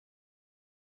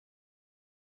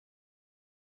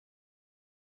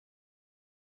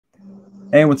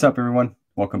Hey, what's up, everyone?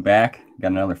 Welcome back.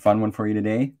 Got another fun one for you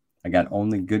today. I got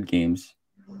Only Good Games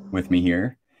with me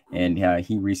here, and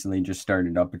he recently just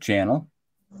started up a channel.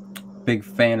 Big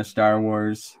fan of Star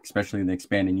Wars, especially the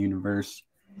expanded universe.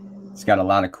 He's got a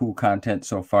lot of cool content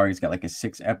so far. He's got like a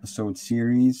 6-episode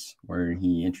series where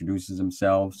he introduces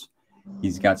himself.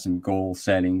 He's got some goal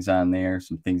settings on there,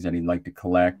 some things that he'd like to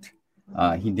collect.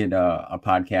 He did a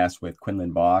podcast with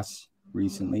Quinlan Boss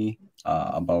recently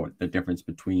about the difference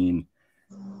between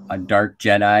a dark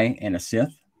Jedi and a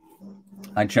Sith.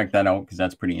 I checked that out because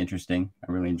that's pretty interesting.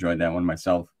 I really enjoyed that one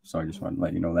myself. So I just wanted to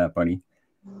let you know that, buddy.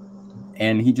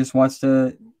 And he just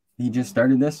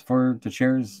started this to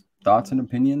share his thoughts and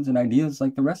opinions and ideas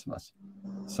like the rest of us.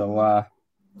 So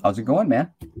how's it going,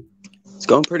 man? It's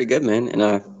going pretty good, man. And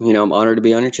I'm honored to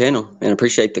be on your channel and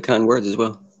appreciate the kind words as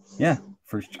well. Yeah,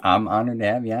 I'm honored to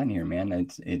have you on here, man.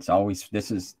 It's always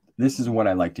this is what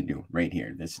I like to do right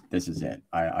here. This is it.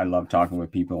 I love talking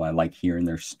with people. I like hearing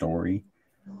their story.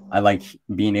 I like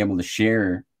being able to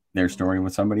share their story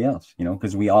with somebody else,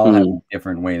 because we all have a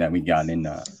different way that we got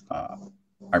into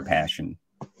our passion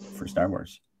for Star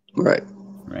Wars. Right.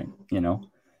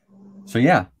 So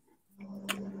yeah.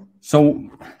 So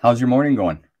how's your morning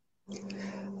going?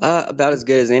 About as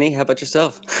good as any. How about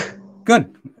yourself?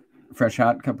 Good. Fresh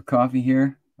hot cup of coffee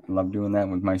here. I love doing that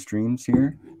with my streams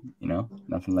here.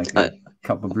 Nothing like a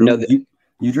cup of brew.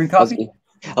 You drink coffee?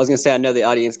 I was gonna say, I know the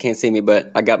audience can't see me,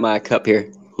 but I got my cup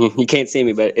here. You can't see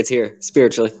me, but it's here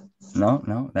spiritually.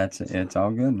 No, it's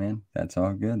all good, man. That's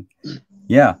all good.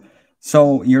 Yeah.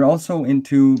 So you're also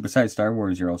into, besides Star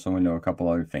Wars, you're also into a couple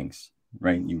other things,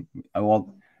 right?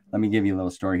 Let me give you a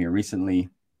little story here. Recently,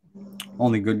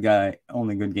 Only Good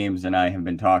Games and I have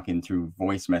been talking through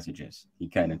voice messages. He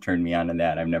kind of turned me on to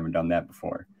that. I've never done that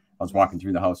before. I was walking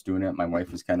through the house doing it. My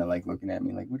wife was kind of like looking at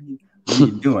me like, what are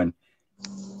you doing?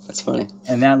 That's funny.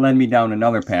 And that led me down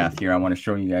another path here. I want to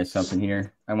show you guys something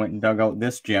here. I went and dug out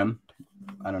this gem.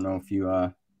 I don't know if you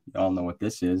all know what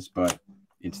this is, but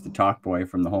it's the Talk Boy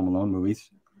from the Home Alone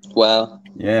movies. Wow.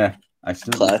 Yeah.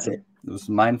 Classic. It was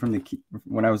mine from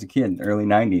when I was a kid, early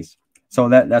 90s. So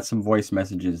that's some voice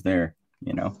messages there,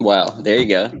 Wow. There you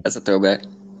go. That's a throwback.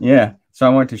 Yeah. So I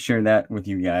wanted to share that with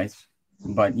you guys.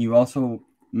 But you also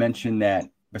mentioned that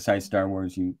besides Star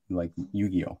Wars, you like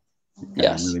Yu-Gi-Oh!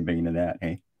 Yes. Really big into that,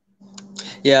 hey?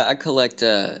 Yeah, I collect.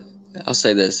 I'll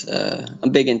say this.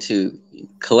 I'm big into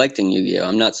collecting Yu-Gi-Oh!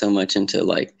 I'm not so much into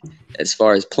as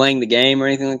far as playing the game or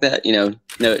anything like that.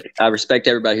 No, I respect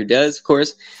everybody who does, of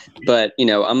course, but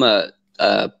I'm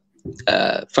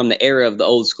from the era of the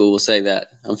old school. We'll say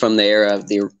that I'm from the era of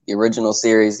the original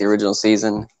series, the original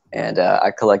season, and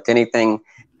I collect anything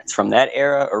that's from that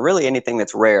era, or really anything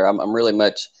that's rare. I'm really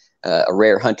much a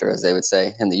rare hunter, as they would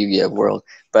say in the Yu-Gi-Oh! World.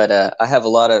 But I have a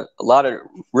lot of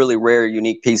really rare,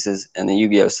 unique pieces in the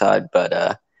Yu-Gi-Oh! Side.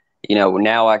 But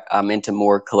now I'm into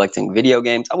more collecting video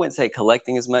games. I wouldn't say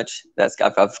collecting as much.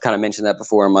 I've kind of mentioned that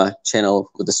before on my channel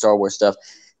with the Star Wars stuff.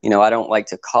 I don't like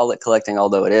to call it collecting,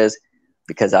 although it is,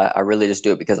 because I really just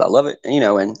do it because I love it.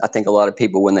 And I think a lot of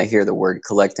people, when they hear the word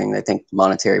collecting, they think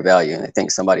monetary value, and they think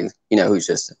somebody, who's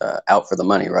just out for the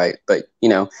money, right? But,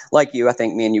 like you, I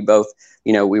think me and you both,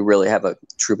 we really have a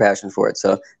true passion for it.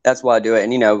 So that's why I do it.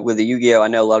 And, with the Yu-Gi-Oh!, I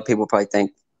know a lot of people probably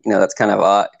think, that's kind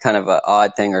of an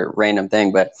odd thing or random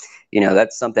thing, but,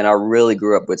 that's something I really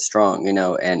grew up with strong,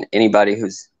 and anybody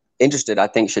who's interested, I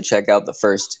think, should check out the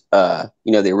first, the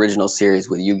original series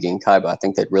with Yugi and Kaiba. I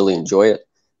think they'd really enjoy it.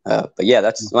 But yeah,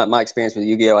 that's my experience with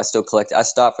Yu-Gi-Oh! I still collect. I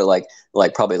stopped for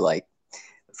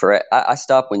I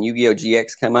stopped when Yu-Gi-Oh!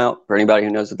 GX came out, for anybody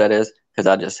who knows what that is, because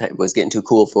I just was getting too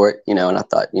cool for it, and I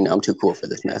thought, I'm too cool for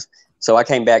this mess. So I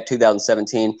came back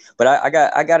 2017, but I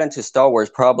got into Star Wars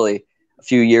probably a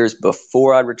few years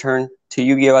before I returned to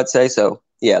Yu-Gi-Oh! I'd say. So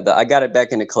yeah, I got it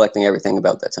back into collecting everything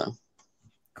about that time.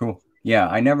 Cool. Yeah,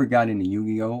 I never got into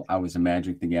Yu-Gi-Oh! I was a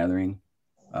Magic the Gathering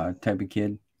type of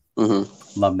kid.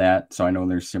 Mm-hmm. Love that. So I know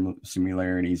there's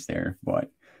similarities there,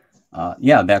 but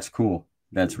yeah, that's cool.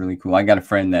 That's really cool. I got a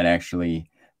friend that actually,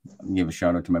 give a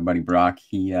shout out to my buddy Brock.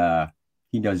 He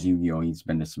does Yu-Gi-Oh! He's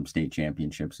been to some state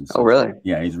championships and stuff. Oh, really?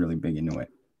 Yeah, he's really big into it.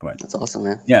 But that's awesome,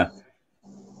 man. Yeah.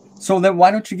 So then,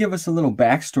 why don't you give us a little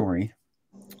backstory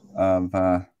of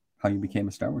how you became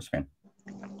a Star Wars fan?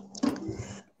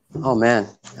 Oh man,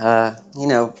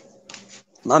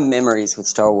 my memories with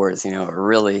Star Wars, are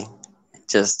really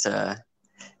just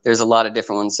there's a lot of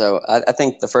different ones. So I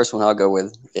think the first one I'll go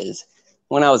with is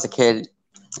when I was a kid.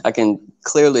 I can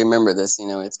clearly remember this.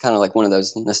 It's kind of like one of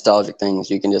those nostalgic things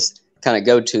you can just kind of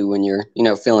go to when you're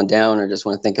feeling down or just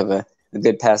want to think of a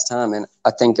good pastime. And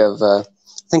I think of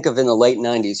in the late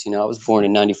 90s. I was born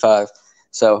in 95,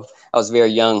 so I was very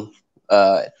young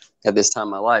at this time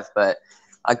in my life, but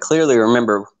I clearly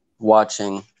remember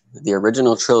watching the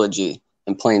original trilogy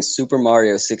and playing Super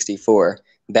Mario 64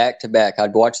 back to back.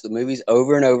 I'd watch the movies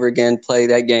over and over again, play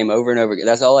that game over and over again.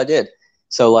 That's all I did.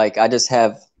 So like I just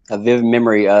have a vivid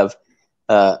memory of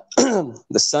the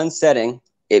sun setting,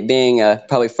 it being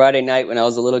probably Friday night when I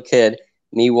was a little kid,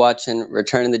 me watching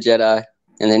Return of the Jedi,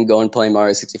 and then going and playing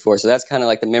Mario 64. So that's kind of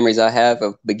like the memories I have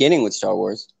of beginning with Star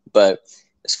Wars. But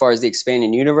as far as the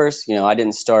expanding universe, I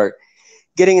didn't start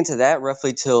getting into that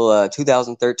roughly till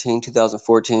 2013,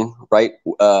 2014, right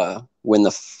when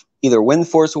either when The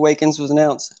Force Awakens was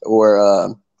announced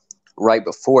or right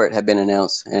before it had been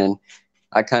announced. And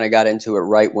I kind of got into it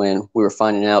right when we were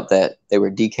finding out that they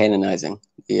were decanonizing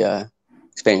the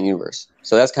expanding universe.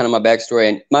 So that's kind of my backstory.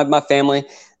 And my family,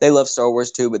 they love Star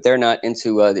Wars too, but they're not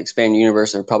into the expanding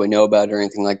universe or probably know about it or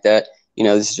anything like that.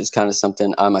 This is just kind of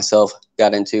something I myself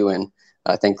got into. And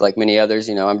I think like many others,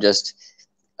 I'm just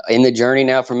in the journey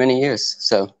now for many years.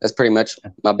 So that's pretty much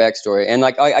my backstory. And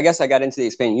like, I guess I got into the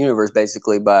expanding universe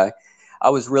basically I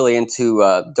was really into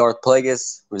Darth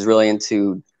Plagueis, was really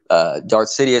into Darth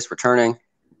Sidious returning.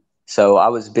 So I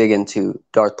was big into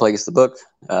Darth Plagueis the book.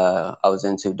 I was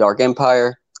into Dark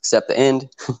Empire, except the end.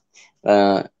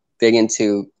 Big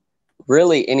into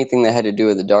really anything that had to do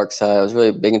with the dark side. I was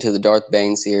really big into the Darth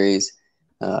Bane series.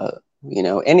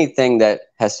 Anything that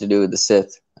has to do with the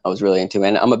Sith, I was really into.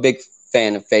 And I'm a big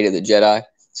fan of Fate of the Jedi.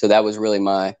 So that was really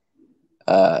my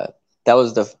that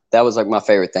was like my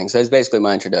favorite thing. So it's basically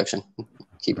my introduction.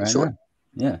 Keep it short.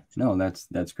 Yeah, no,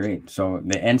 that's great. So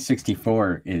the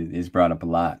N64 is brought up a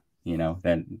lot.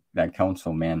 That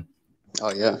console, man.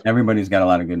 Oh yeah, everybody's got a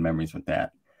lot of good memories with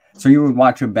that. So you would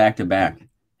watch them back to back.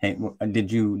 Hey,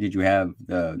 did you have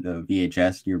the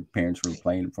VHS your parents were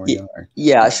playing for you? Or?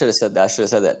 Yeah, I should have said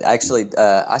that. Actually,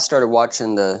 I started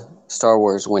watching the Star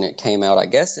Wars when it came out. I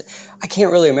guess I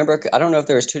can't really remember. I don't know if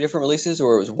there was 2 different releases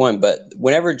or it was one. But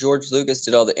whenever George Lucas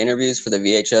did all the interviews for the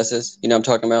VHSs, I'm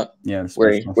talking about. Yeah,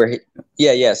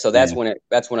 yeah. So that's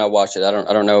when I watched it. I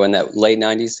don't know, in that late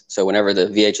 '90s. So whenever the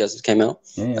VHSs came out,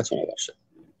 that's when I watched it.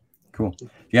 Cool. Do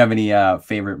you have any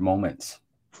favorite moments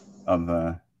of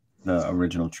the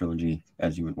original trilogy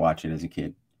as you would watch it as a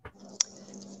kid?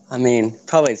 I mean,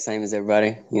 probably the same as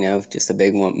everybody. Just the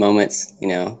big moments.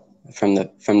 From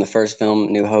the first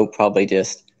film, New Hope. Probably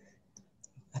just,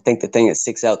 I think the thing that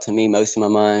sticks out to me most in my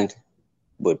mind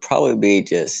would probably be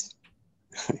just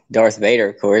Darth Vader,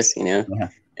 of course.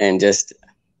 And just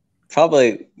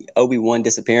probably Obi-Wan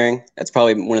disappearing. That's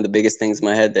probably one of the biggest things in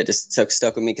my head that just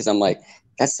stuck with me, because I'm like,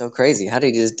 that's so crazy. How did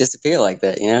he just disappear like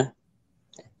that?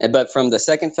 But from the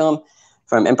second film,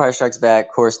 from Empire Strikes Back,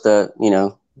 of course, the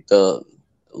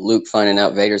Luke finding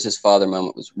out Vader's his father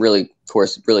moment was really, of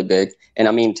course, really big. And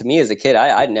I mean, to me as a kid,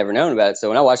 I'd never known about it. So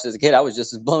when I watched it as a kid, I was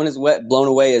just as blown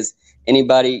away as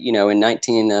anybody, in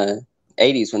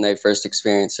 1980s when they first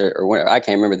experienced it, or when, I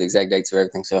can't remember the exact dates of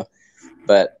everything. So,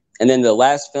 and then the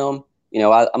last film,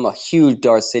 I'm a huge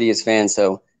Darth Sidious fan.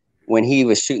 So when he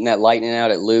was shooting that lightning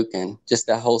out at Luke and just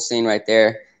that whole scene right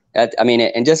there,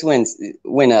 and just when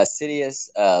Sidious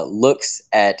looks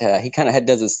at, he kind of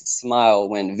does a smile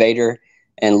when Vader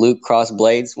and Luke cross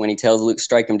blades, when he tells Luke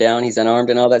strike him down, he's unarmed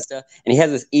and all that stuff, and he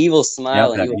has this evil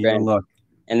smile and evil look,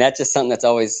 and that's just something that's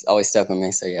always stuck with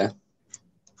me. So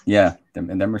yeah,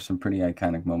 them are some pretty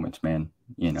iconic moments, man.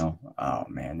 Oh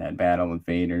man, that battle with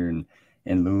Vader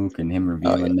and Luke, and him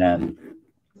revealing that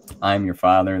I'm your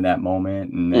father in that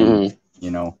moment, and then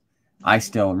I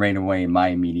still right away, my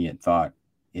immediate thought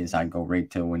is I go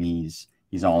right to when he's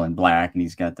all in black and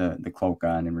he's got the cloak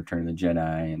on in Return of the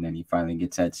Jedi, and then he finally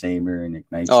gets that saber and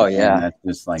ignites it. Yeah, and that's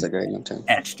just like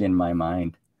etched in my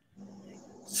mind.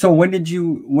 So when did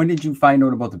you find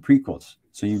out about the prequels?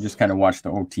 So you just kind of watched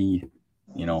the OT,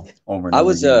 over and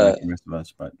over again like the rest of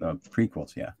us, but the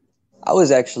prequels, yeah. I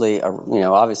was actually,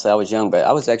 obviously I was young, but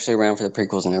I was actually around for the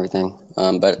prequels and everything.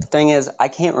 But the thing is, I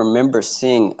can't remember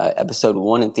seeing episode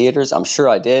 1 in theaters. I'm sure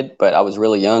I did, but I was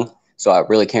really young, so I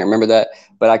really can't remember that.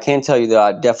 But I can tell you that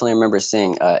I definitely remember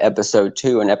seeing episode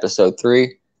 2 and episode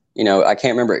 3. I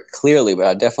can't remember it clearly, but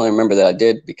I definitely remember that I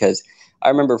did, because I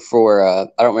remember I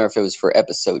don't remember if it was for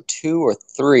episode 2 or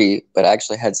 3, but I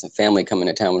actually had some family come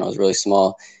into town when I was really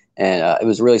small. And it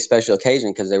was a really special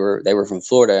occasion because they were from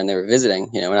Florida and they were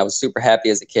visiting, and I was super happy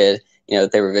as a kid,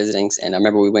 that they were visiting. And I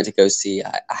remember we went to go see,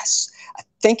 I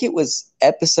think it was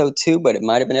episode 2, but it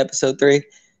might have been episode 3.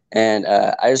 And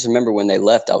I just remember when they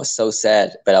left, I was so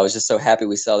sad, but I was just so happy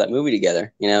we saw that movie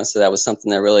together, so that was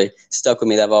something that really stuck with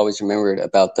me that I've always remembered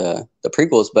about the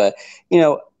prequels. But,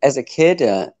 as a kid,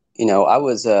 I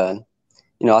was,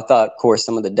 I thought, of course,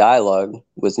 some of the dialogue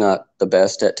was not the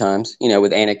best at times,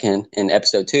 with Anakin in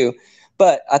episode 2.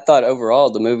 But I thought overall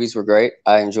the movies were great.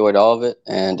 I enjoyed all of it.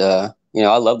 And, I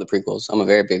love the prequels. I'm a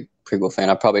very big prequel fan.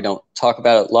 I probably don't talk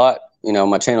about it a lot, on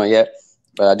my channel yet,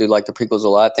 but I do like the prequels a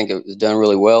lot. I think it was done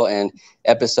really well. And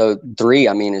episode 3,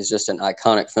 I mean, is just an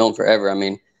iconic film forever. I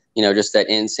mean, just that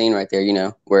end scene right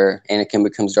there, where Anakin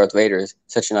becomes Darth Vader is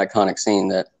such an iconic scene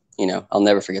that, I'll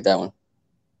never forget that one.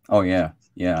 Oh yeah.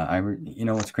 Yeah.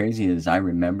 What's crazy is I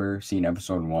remember seeing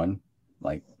episode 1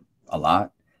 like a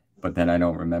lot, but then I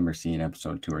don't remember seeing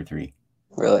episode 2 or 3.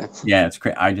 Really? Yeah, it's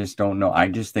crazy. I just don't know. I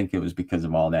just think it was because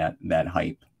of all that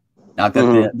hype. Not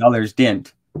that the others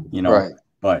didn't, right.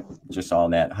 But just all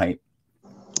that hype.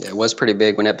 Yeah, it was pretty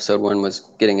big when episode 1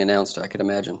 was getting announced, I could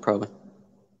imagine, probably.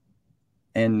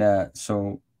 And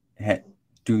so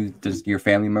does your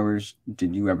family members,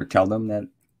 did you ever tell them that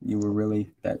you were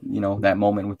really, that that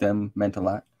moment with them meant a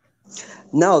lot?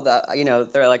 No,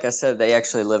 they're, like I said, they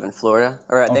actually live in Florida.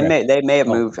 Or Okay. they may have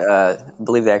moved. I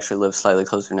believe they actually live slightly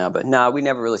closer now. But no, we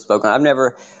never really spoke on. I've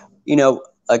never,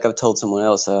 like I've told someone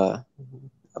else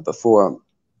before,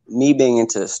 me being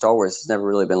into Star Wars has never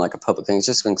really been like a public thing. It's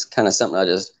just been kind of something I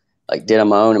just like did on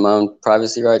my own in my own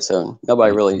privacy, right? So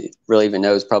nobody really even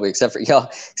knows, probably, except for y'all,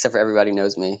 except for everybody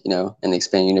knows me, in the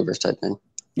expanded universe type thing.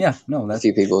 Yeah, no, that's a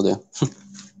few people do.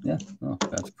 Yeah, no,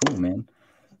 that's cool, man.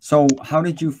 So how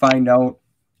did you find out,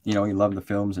 you love the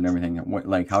films and everything.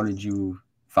 How did you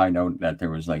find out that there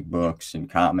was like books and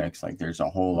comics? Like there's a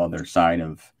whole other side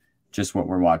of just what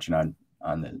we're watching on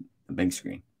the big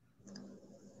screen.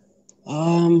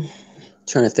 Trying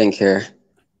to think here.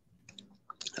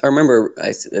 I remember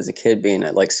as a kid being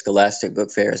at like Scholastic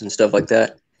book fairs and stuff like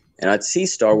that, and I'd see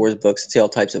Star Wars books, see all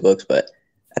types of books, but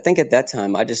I think at that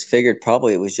time I just figured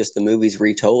probably it was just the movies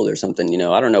retold or something.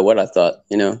 I don't know what I thought.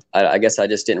 I guess I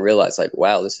just didn't realize like,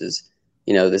 wow, this is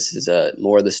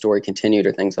more of the story continued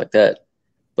or things like that.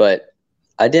 But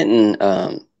I didn't.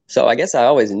 So I guess I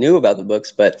always knew about the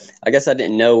books, but I guess I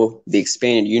didn't know the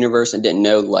expanded universe and didn't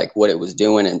know like what it was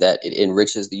doing and that it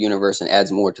enriches the universe and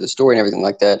adds more to the story and everything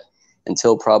like that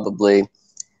until probably.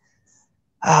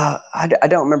 I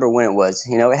don't remember when it was.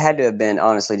 It had to have been,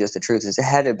 honestly, just the truth is it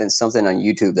had to have been something on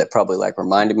YouTube that probably like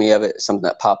reminded me of it, something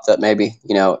that popped up maybe,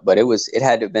 but it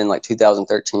had to have been like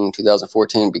 2013,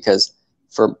 2014, because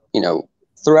for,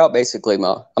 throughout basically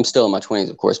I'm still in my 20s,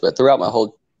 of course, but throughout my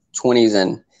whole 20s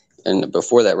and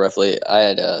before that roughly, I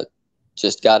had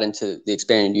just got into the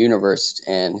expanded universe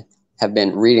and have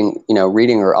been reading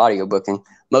or audiobooking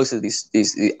most of these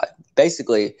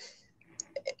basically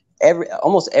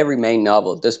almost every main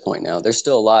novel at this point now. There's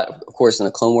still a lot, of course, in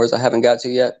the Clone Wars I haven't got to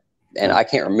yet. And I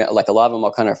can't remember, like a lot of them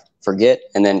I'll kind of forget.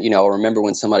 And then, I'll remember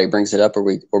when somebody brings it up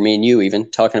or me and you even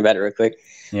talking about it real quick.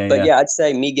 Yeah, I'd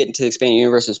say me getting to the expanded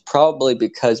universe is probably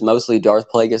because mostly Darth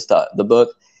Plagueis, the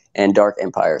book, and Dark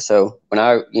Empire. So when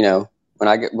I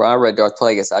read Darth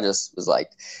Plagueis, I just was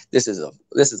like, this is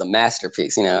a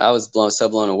masterpiece. I was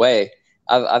blown away.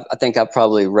 I think I've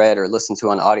probably read or listened to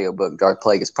an audiobook Dark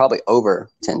Plagueis probably over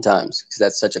 10 times because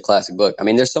that's such a classic book. I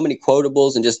mean, there's so many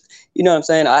quotables and just, you know what I'm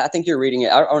saying? I think you're reading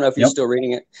it. I don't know if you're still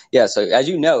reading it. Yeah. So as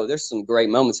you know, there's some great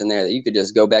moments in there that you could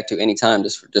just go back to any time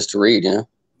just to read, So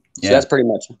that's pretty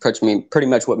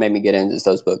much what made me get into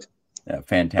those books. Yeah,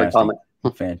 fantastic.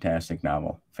 Fantastic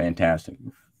novel. Fantastic.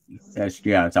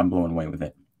 I'm blown away with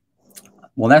it.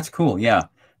 Well, that's cool. Yeah.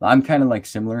 I'm kind of like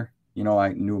similar. I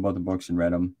knew about the books and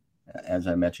read them, as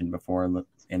I mentioned before,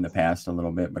 in the past a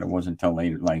little bit, but it wasn't until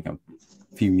later, like a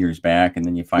few years back. And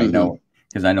then you find out,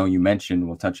 because I know you mentioned,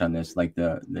 we'll touch on this, like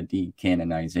the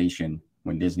decanonization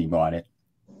when Disney bought it,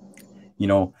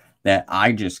 that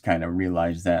I just kind of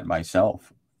realized that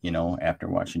myself, after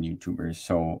watching YouTubers.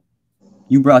 So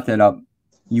you brought that up.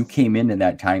 You came into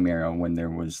that time era when there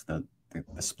was the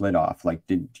split off. Like,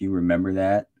 do you remember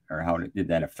that, or how did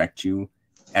that affect you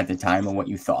at the time and what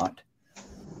you thought?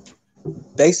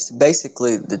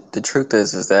 Basically, the truth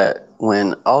is that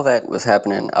when all that was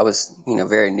happening, I was,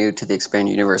 very new to the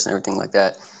expanded universe and everything like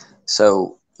that.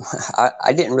 So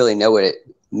I didn't really know what it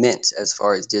meant as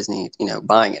far as Disney,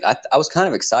 buying it. I was kind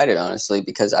of excited, honestly,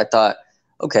 because I thought,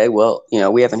 okay, well,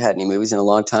 we haven't had any movies in a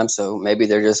long time, so maybe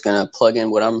they're just going to plug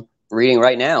in what I'm reading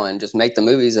right now and just make the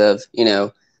movies of,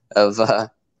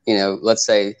 let's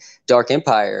say Dark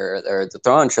Empire or the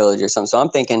Thrawn trilogy or something. So I'm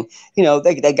thinking,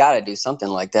 they got to do something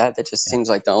like that. That just seems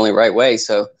like the only right way.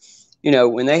 So,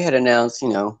 when they had announced,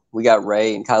 we got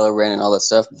Rey and Kylo Ren and all that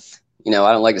stuff, I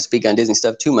don't like to speak on Disney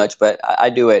stuff too much, but I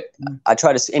do it. I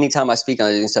try to, anytime I speak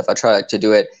on Disney stuff, I try to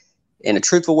do it in a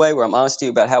truthful way where I'm honest to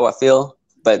you about how I feel,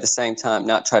 but at the same time,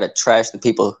 not try to trash the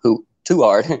people who too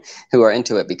hard who are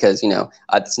into it, because,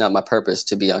 it's not my purpose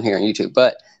to be on here on YouTube.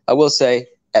 But I will say,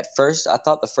 at first, I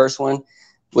thought the first one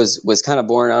was kind of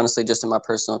boring, honestly, just in my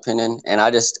personal opinion. And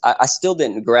I still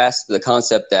didn't grasp the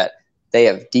concept that they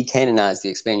have decanonized the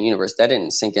expanded universe. That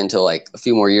didn't sink until like a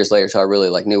few more years later, so I really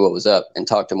like knew what was up and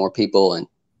talked to more people and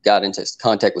got into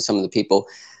contact with some of the people.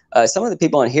 Some of the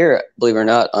people on here, believe it or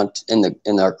not,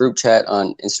 in our group chat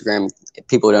on Instagram,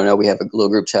 people who don't know, we have a little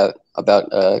group chat about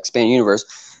expanded universe.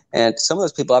 And some of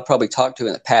those people I've probably talked to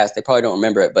in the past, they probably don't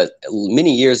remember it, but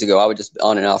many years ago, I would just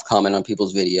on and off comment on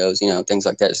people's videos, things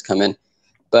like that just come in.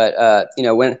 But,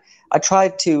 when I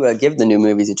tried to give the new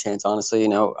movies a chance, honestly,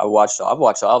 I've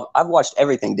watched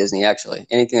everything Disney, actually.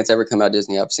 Anything that's ever come out of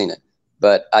Disney, I've seen it.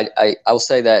 But I will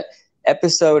say that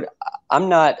I'm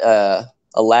not a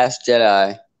Last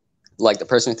Jedi, like the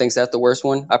person who thinks that's the worst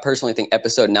one. I personally think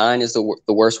episode 9 is the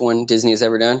worst one Disney has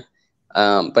ever done.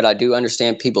 But I do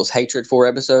understand people's hatred for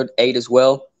episode 8 as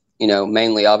well.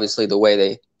 Mainly, obviously, the way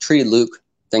they treated Luke,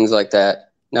 things like that.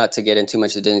 Not to get into too much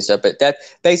of the Disney stuff, but that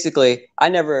basically, I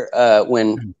never,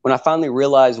 when I finally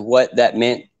realized what that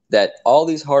meant, that all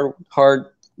these hard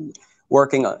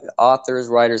working authors,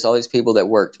 writers, all these people that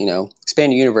worked,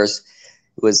 Expanded Universe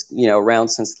was, around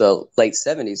since the late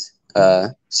 70s.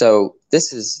 So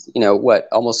this is,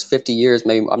 almost 50 years,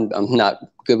 maybe. I'm not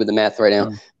good with the math right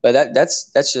now, but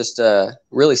that's just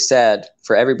really sad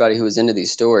for everybody who was into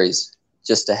these stories,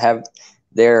 just to have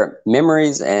their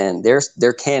memories and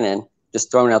their canon just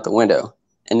thrown out the window.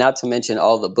 And not to mention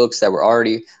all the books that were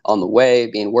already on the way,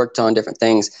 being worked on, different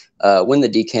things, when the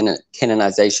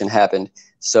decanonization happened.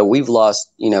 So we've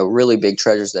lost, really big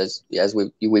treasures, as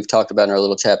we've talked about in our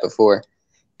little chat before.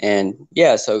 And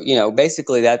yeah, so,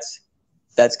 basically that's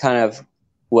kind of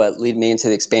what led me into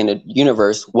the expanded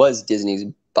universe, was Disney's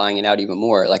buying it out even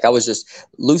more. Like, I was just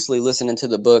loosely listening to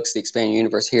the books, the expanded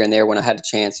universe, here and there when I had a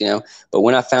chance, but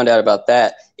when I found out about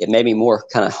that, it made me more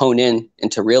kind of hone in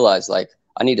and to realize, like,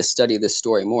 I need to study this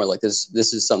story more. Like, this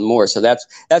is something more. So that's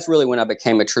really when I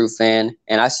became a true fan.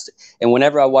 And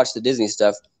whenever I watch the Disney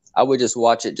stuff, I would just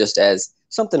watch it just as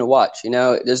something to watch.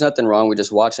 There's nothing wrong with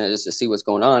just watching it just to see what's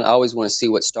going on. I always want to see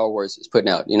what Star Wars is putting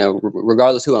out,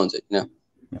 regardless who owns it,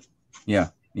 Yeah,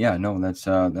 no, that's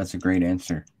a great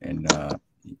answer. And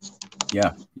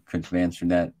yeah, you couldn't have answered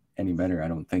that any better, I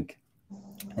don't think,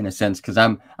 in a sense, because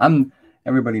I'm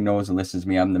everybody knows and listens to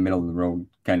me. I'm the middle of the road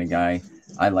kind of guy.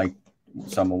 I like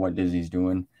some of what Disney's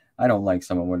doing. I don't like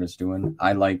some of what it's doing.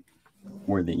 I like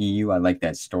where the EU. I like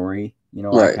that story.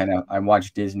 Right. I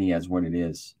watch Disney as what it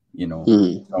is.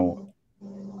 So,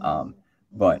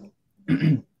 but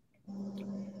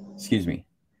excuse me.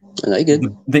 No, you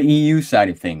good. The EU side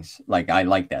of things, like, I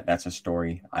like that. That's a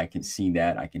story. I can see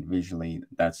that. I can visually.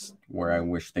 That's where I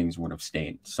wish things would have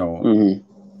stayed. So,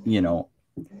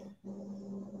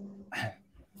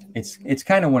 it's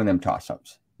kind of one of them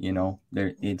toss-ups. The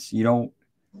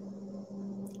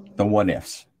what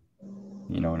ifs.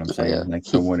 You know what I'm saying? Yeah. Like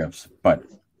the what ifs. But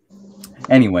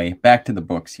anyway, back to the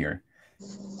books here.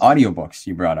 Audiobooks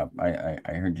you brought up. I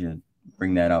heard you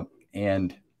bring that up,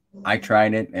 and I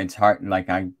tried it. It's hard. Like,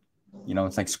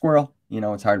 it's like squirrel.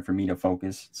 It's hard for me to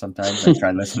focus sometimes. I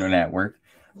try listening at work,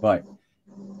 but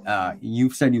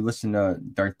you said you listened to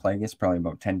Darth Plagueis probably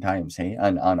about 10 times, hey,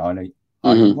 on audiobook.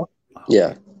 Mm-hmm.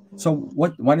 Yeah. So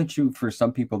why don't you, for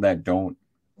some people that don't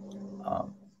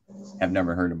have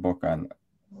never heard a book on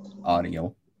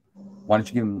audio, why don't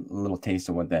you give them a little taste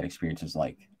of what that experience is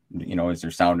like? Is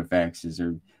there sound effects? Is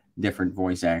there different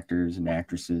voice actors and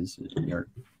actresses?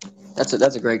 That's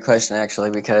a great question,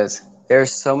 actually, because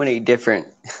there's so many different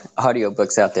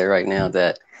audiobooks out there right now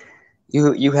that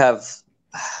you have,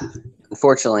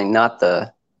 unfortunately, not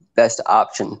the best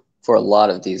option for a lot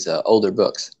of these older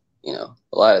books. A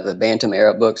lot of the Bantam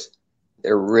era books,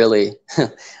 they're really,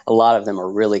 a lot of them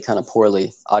are really kind of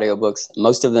poorly audiobooks.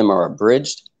 Most of them are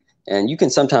abridged, and you can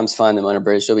sometimes find them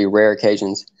unabridged. There'll be rare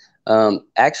occasions.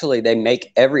 Actually, they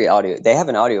make they have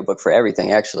an audiobook for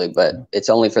everything, actually, but it's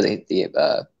only for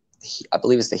I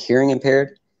believe it's the hearing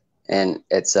impaired. And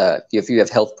it's if you have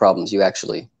health problems, you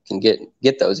actually can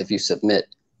get those if you submit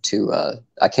to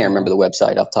I can't remember the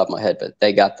website off the top of my head, but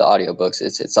they got the audiobooks.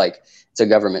 It's like, it's a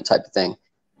government type of thing,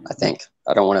 I think.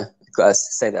 I don't want to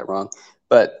say that wrong.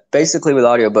 But basically with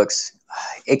audiobooks,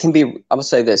 it can be, I'm going to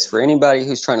say this, for anybody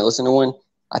who's trying to listen to one,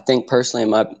 I think personally,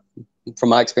 from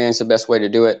my experience, the best way to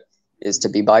do it is to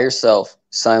be by yourself,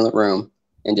 silent room,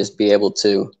 and just be able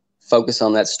to focus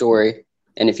on that story.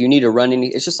 And if you need to run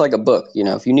it's just like a book,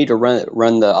 if you need to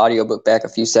run the audiobook back a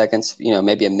few seconds,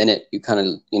 maybe a minute, you kind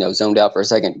of, zoned out for a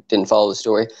second, didn't follow the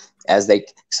story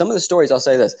some of the stories, I'll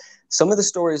say this, some of the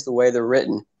stories, the way they're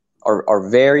written are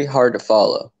very hard to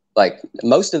follow. Like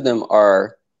most of them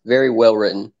are very well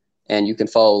written and you can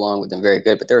follow along with them very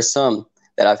good. But there are some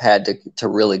that I've had to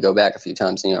really go back a few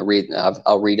times, I'll read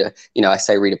I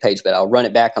say read a page, but I'll run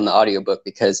it back on the audiobook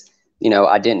because,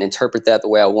 I didn't interpret that the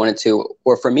way I wanted to.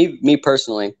 Or for me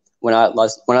personally, when I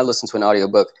listen to an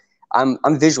audiobook,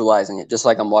 I'm visualizing it just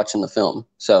like I'm watching the film.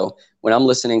 So when I'm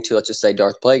listening to, let's just say,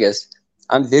 Darth Plagueis,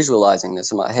 I'm visualizing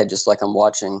this in my head just like I'm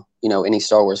watching, any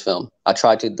Star Wars film. I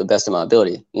try to the best of my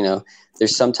ability.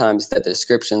 There's sometimes that the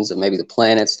descriptions of maybe the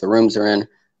planets, the rooms they're in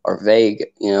are vague,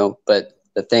 but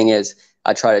the thing is,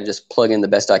 I try to just plug in the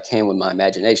best I can with my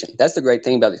imagination. That's the great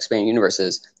thing about the expanded universe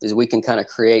is we can kind of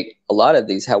create a lot of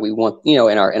these how we want, in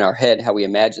our head, how we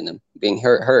imagine them being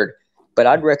heard. But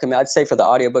I'd say for the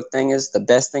audiobook thing is the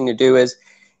best thing to do is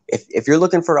if you're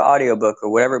looking for an audiobook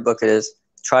or whatever book it is,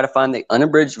 try to find the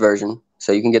unabridged version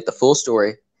so you can get the full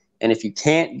story. And if you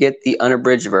can't get the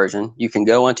unabridged version, you can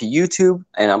go onto YouTube,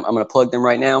 and I'm going to plug them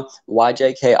right now.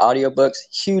 YJK Audiobooks,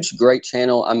 huge, great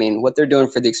channel. I mean, what they're doing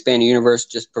for the expanded universe,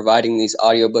 just providing these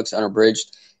audiobooks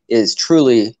unabridged, is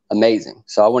truly amazing.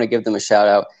 So I want to give them a shout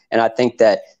out. And I think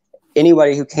that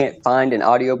anybody who can't find an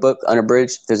audiobook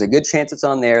unabridged, there's a good chance it's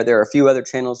on there. There are a few other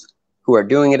channels who are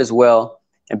doing it as well.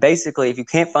 And basically, if you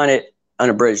can't find it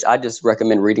unabridged, I just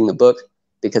recommend reading the book,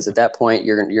 because at that point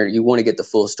you want to get the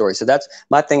full story. So that's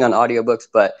my thing on audiobooks.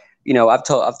 But I've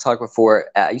talked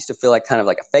before. I used to feel like kind of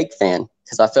like a fake fan,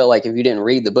 because I felt like if you didn't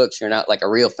read the books, you're not like a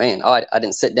real fan. I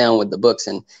didn't sit down with the books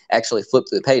and actually flip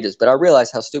through the pages. But I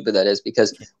realized how stupid that is,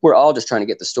 because we're all just trying to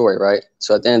get the story right.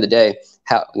 So at the end of the day,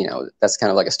 that's kind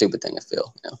of like a stupid thing to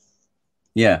feel.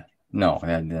 Yeah. No,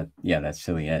 that's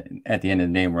silly. At the end of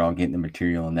the day, we're all getting the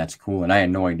material, and that's cool. And I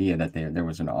had no idea that there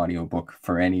was an audiobook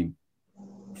for any,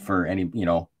 for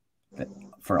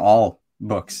all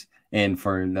books, and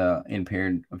for the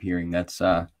impaired of hearing. That's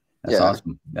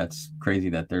awesome. That's crazy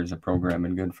that there's a program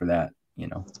and good for that.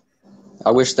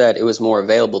 I wish that it was more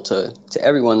available to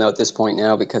everyone though at this point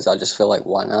now, because I just feel like,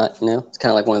 why not? It's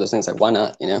kind of like one of those things like, why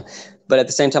not? But at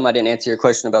the same time, I didn't answer your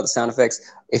question about the sound effects.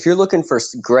 If you're looking for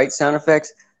great sound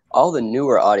effects, all the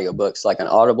newer audiobooks like on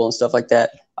Audible and stuff like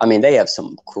that, I mean, they have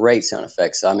some great sound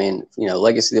effects. I mean,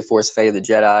 Legacy of the Force, Fate of the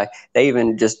Jedi, they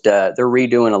even just, they're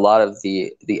redoing a lot of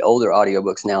the older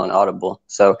audiobooks now on Audible.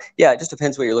 So yeah, it just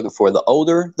depends what you're looking for. The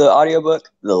older the audiobook,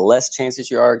 the less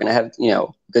chances you are going to have,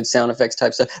 good sound effects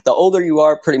type stuff. The older you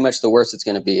are, pretty much the worse it's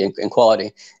going to be in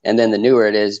quality. And then the newer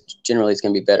it is, generally it's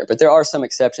going to be better. But there are some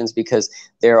exceptions, because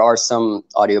there are some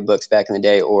audiobooks back in the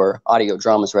day, or audio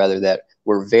dramas rather, that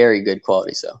were very good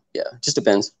quality. So yeah, it just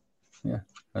depends. Yeah,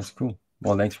 that's cool.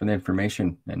 Well, thanks for the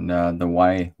information. And the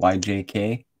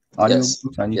YJK audio books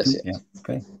on YouTube. Yes. Yeah.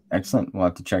 Okay. Excellent. We'll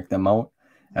have to check them out.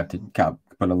 I have to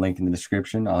put a link in the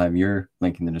description. I'll have your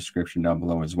link in the description down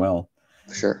below as well.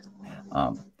 For sure.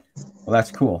 Well,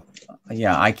 that's cool.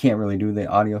 Yeah, I can't really do the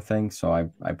audio thing, so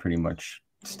I pretty much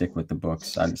stick with the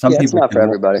books. Some people, it's not for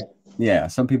everybody. Yeah,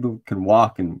 some people can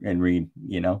walk and read,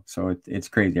 so it's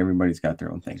crazy. Everybody's got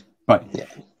their own thing. But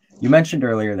you mentioned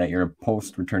earlier that you're a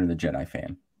post Return of the Jedi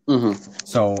fan. Mm-hmm.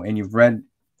 So, and you've read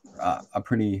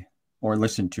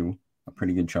listened to a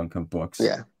pretty good chunk of books,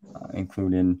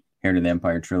 including Heir to the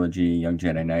Empire trilogy, Young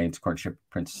Jedi Knights, Courtship of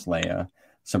Princess Leia,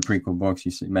 some prequel books.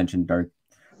 You mentioned Darth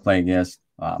Plagueis,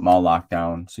 Maul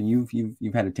Lockdown. So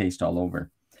you've had a taste all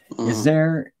over. Mm-hmm. Is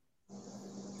there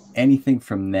anything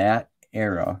from that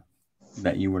era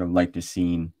that you would have liked to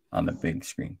seen on the big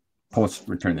screen post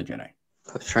Return of the Jedi?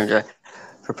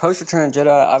 For post Return of the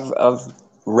Jedi, I've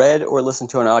read or listened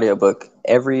to an audiobook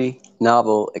every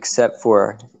novel except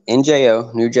for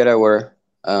NJO, New Jedi Order,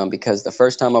 because the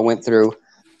first time I went through,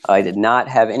 I did not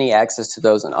have any access to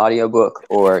those on audiobook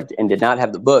and did not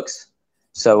have the books.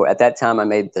 So at that time, I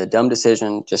made the dumb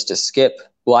decision just to skip.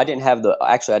 Well, I didn't have the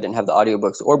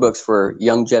audiobooks or books for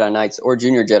Young Jedi Knights or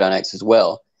Junior Jedi Knights as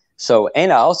well. So,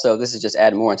 and I also, this is just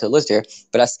adding more into the list here,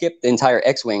 but I skipped the entire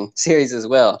X-Wing series as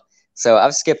well. So I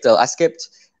skipped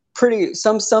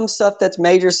some stuff that's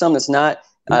major, some that's not.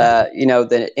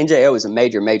 The NJO is a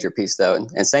major piece though,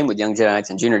 and same with Young Jedi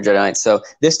Knights and Junior Jedi Knights. So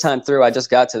this time through, I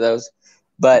just got to those.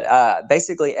 But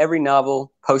basically every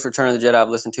novel post Return of the Jedi I've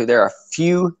listened to. There are a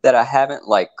few that I haven't,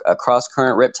 like Cross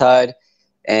Current Riptide,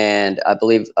 and I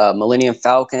believe Millennium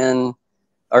Falcon.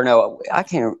 Or no, I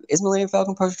can't. Is Millennium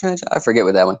Falcon post Return of the Jedi? I forget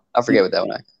what that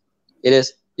one. It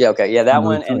is. Yeah. Okay. Yeah, that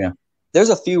one. And there's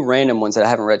a few random ones that I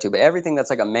haven't read to, but everything that's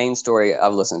like a main story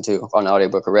I've listened to on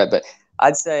audiobook or read. But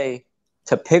I'd say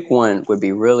to pick one would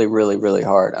be really, really, really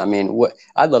hard. I mean,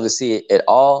 I'd love to see it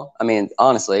all. I mean,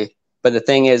 honestly. But the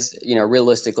thing is,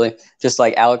 realistically, just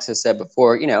like Alex has said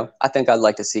before, I think I'd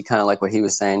like to see kind of like what he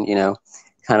was saying,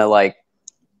 kind of like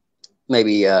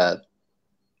maybe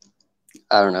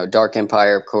I don't know, Dark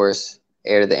Empire, of course,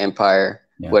 Heir to the Empire.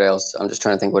 Yeah. What else? I'm just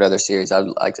trying to think what other series I'd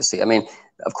like to see. I mean,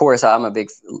 of course, I'm a big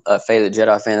Fate of the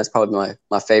Jedi fan. That's probably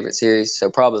my favorite series. So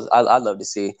probably I'd love to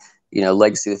see,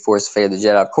 Legacy of the Force, Fate of the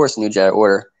Jedi, of course, New Jedi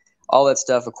Order, all that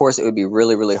stuff. Of course, it would be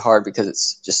really, really hard because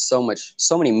it's just so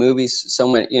many movies, so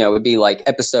many, it would be like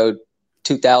episode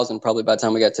 2000 probably by the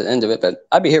time we got to the end of it, but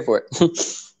I'd be here for it.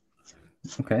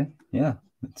 Okay. Yeah.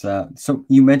 It's so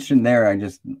you mentioned there,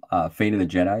 Fate of the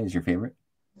Jedi is your favorite.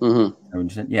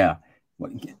 Mm-hmm. Yeah.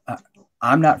 Well,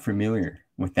 I'm not familiar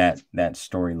with that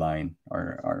storyline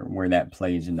or where that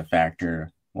plays into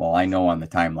factor. Well, I know on the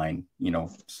timeline,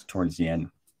 towards the end,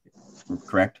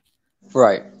 correct?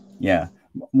 Right. Yeah.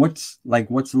 What's a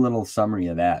little summary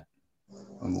of that,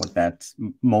 of what that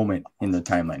moment in the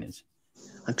timeline is?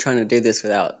 I'm trying to do this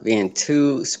without being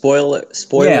too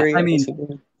spoilery. Yeah, I mean,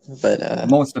 but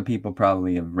most of the people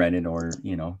probably have read it, or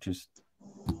just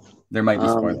there might be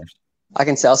spoilers.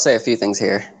 I'll say a few things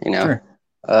here. Sure.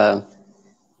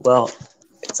 Well,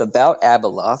 it's about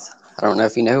Abeloth. I don't know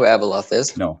if you know who Abeloth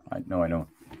is. No, I don't.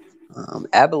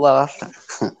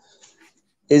 Abeloth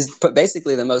is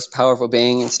basically the most powerful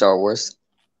being in Star Wars.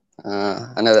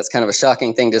 I know that's kind of a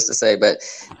shocking thing just to say, but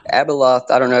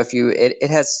Abeloth, I don't know if it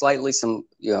has slightly some,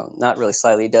 not really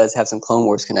slightly, it does have some Clone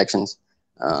Wars connections,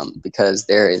 because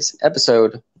there is an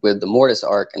episode with the Mortis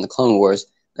arc in the Clone Wars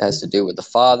that has to do with the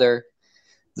father,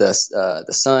 the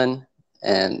son,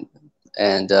 and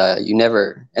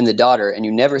the daughter, and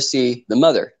you never see the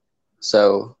mother.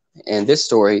 So in this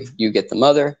story, you get the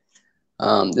mother.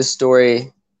 This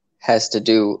story has to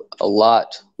do a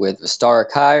lot with Vistara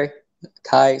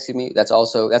Kai, excuse me. That's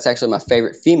actually my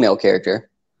favorite female character.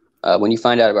 When you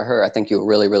find out about her, I think you'll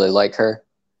really, really like her.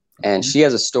 And she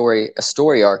has a story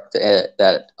arc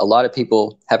that a lot of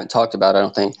people haven't talked about, I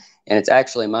don't think. And it's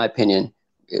actually, in my opinion,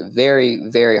 very,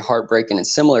 very heartbreaking and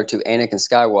similar to Anakin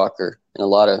Skywalker in a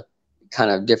lot of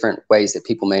kind of different ways that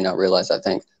people may not realize, I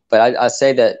think. But I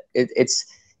say that it's,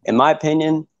 in my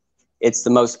opinion, it's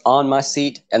the most on my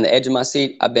seat and the edge of my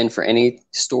seat I've been for any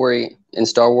story in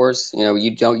Star Wars.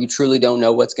 You truly don't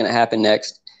know what's going to happen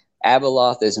next.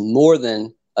 Abeloth is more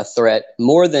than a threat,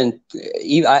 more than,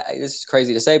 this is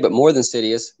crazy to say, but more than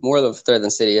Sidious, more of a threat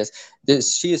than Sidious.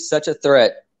 She is such a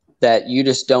threat that you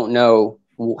just don't know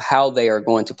how they are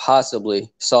going to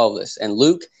possibly solve this. And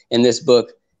Luke, in this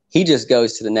book, he just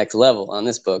goes to the next level on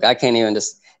this book. I can't even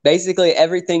basically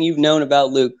everything you've known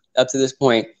about Luke up to this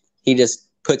point, he just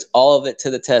puts all of it to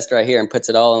the test right here and puts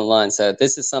it all in line. So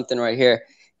this is something right here.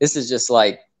 This is just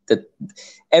like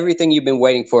everything you've been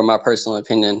waiting for, in my personal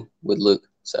opinion, with Luke.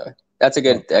 So that's a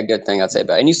good thing I'd say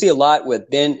about it. And you see a lot with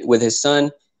Ben, with his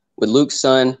son, with Luke's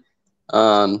son.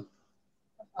 I'm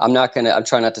trying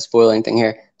not to spoil anything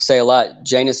here. Say a lot.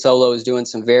 Jaina Solo is doing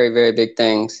some very, very big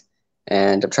things.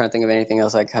 And I'm trying to think of anything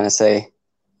else I kind of say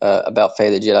about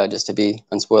Fate of the Jedi, just to be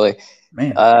unspoilery.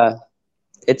 Man.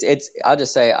 I'll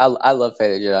just say I love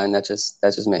Fate of the Jedi, and that's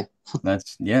just me.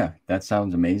 That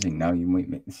sounds amazing. Now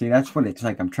you see, that's what it's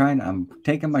like. I'm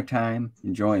taking my time,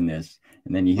 enjoying this,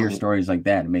 and then you hear stories like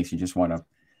that, it makes you just want to,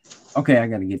 okay, I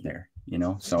got to get there,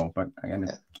 So, but I got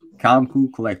to calm, cool,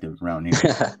 collective around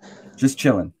here, just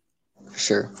chilling.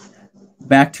 Sure.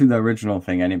 Back to the original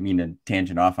thing. I didn't mean to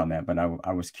tangent off on that, but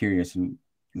I was curious, and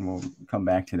we'll come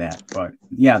back to that. But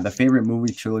yeah, the favorite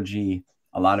movie trilogy.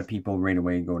 A lot of people right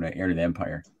away go to Heir to the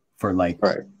Empire for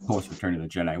post Return of the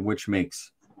Jedi, which makes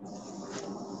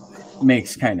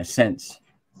kind of sense,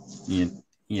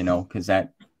 because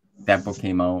that book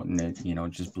came out and it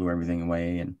just blew everything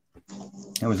away, and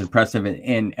it was impressive.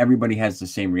 And everybody has the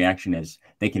same reaction as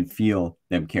they can feel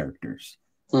them characters.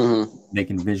 Mm-hmm. They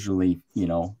can visually,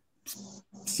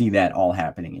 see that all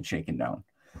happening and shaken down.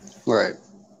 Right.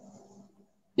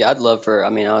 Yeah, I'd love for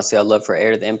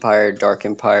Heir to the Empire, Dark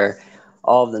Empire,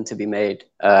 all of them to be made.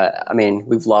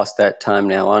 We've lost that time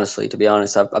now, honestly, to be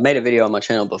honest. I made a video on my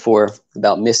channel before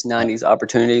about missed 90s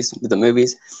opportunities with the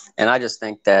movies. And I just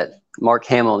think that Mark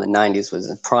Hamill in the 90s was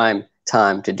a prime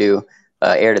time to do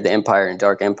Heir to the Empire and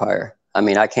Dark Empire.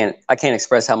 I can't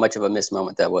express how much of a missed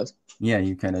moment that was. Yeah,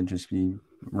 you kind of just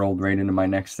rolled right into my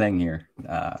next thing here.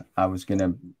 I was going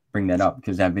to bring that up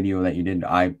because that video that you did,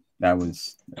 that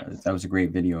was a great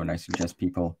video, and I suggest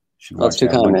people should watch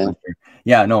that one. Man.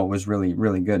 Yeah, no, it was really,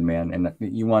 really good, man. And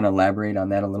you want to elaborate on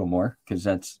that a little more, because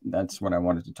that's what I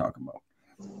wanted to talk about.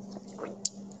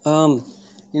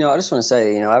 I just want to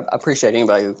say, I appreciate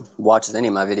anybody who watches any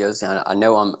of my videos. I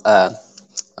know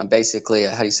I'm basically,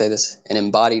 how do you say this, an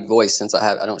embodied voice, since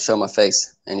I don't show my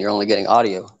face, and you're only getting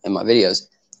audio in my videos.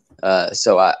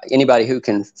 So anybody who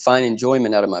can find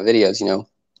enjoyment out of my videos,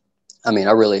 I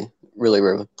really, really,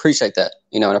 really appreciate that,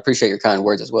 and I appreciate your kind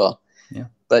words as well. Yeah.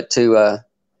 But to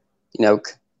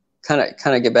kind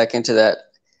of get back into that,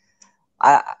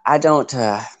 I don't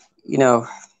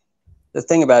the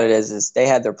thing about it is they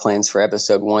had their plans for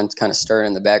episode 1 kind of stirring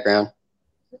in the background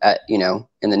in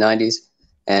the 90s.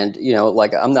 And,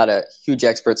 like, I'm not a huge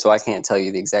expert, so I can't tell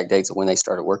you the exact dates of when they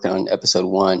started working on episode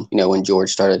 1, when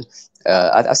George started.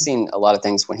 I've seen a lot of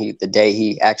things the day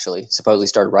he actually supposedly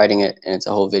started writing it, and it's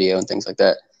a whole video and things like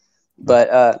that.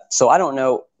 But so I don't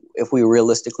know if we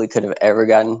realistically could have ever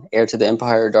gotten Heir to the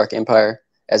Empire or Dark Empire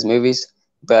as movies.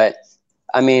 But,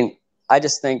 I mean, I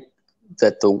just think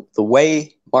that the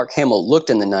way Mark Hamill looked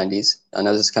in the 90s, I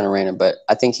know this is kind of random, but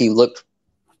I think he looked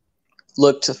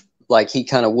like he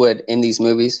kind of would in these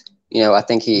movies. I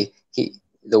think the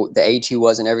age he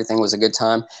was and everything was a good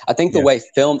time. I think the way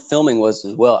filming was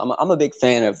as well. I'm a big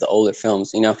fan of the older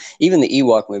films. Even the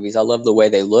Ewok movies, I love the way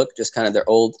they look, just kind of their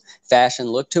old fashioned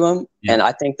look to them. Yeah. And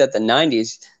I think that the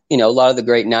 90s, a lot of the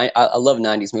great I love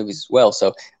 90s movies as well.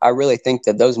 So I really think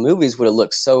that those movies would have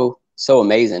looked so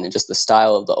amazing, and just the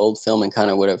style of the old filming kind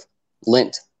of would have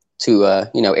lent to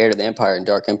Heir to the Empire and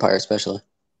Dark Empire especially.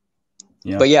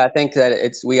 Yeah. But yeah, I think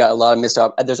that we got a lot of missed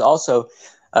out. There's also,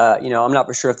 I'm not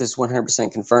for sure if this is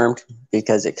 100% confirmed,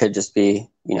 because it could just be,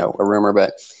 a rumor,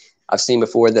 but I've seen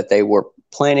before that they were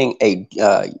planning a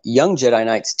Young Jedi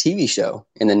Knights TV show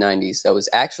in the 90s that was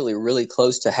actually really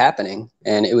close to happening,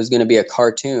 and it was going to be a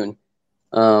cartoon.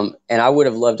 And I would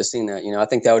have loved to seen that. I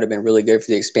think that would have been really good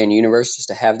for the expanded universe, just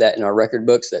to have that in our record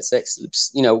books.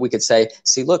 We could say,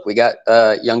 see, look, we got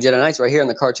Young Jedi Knights right here in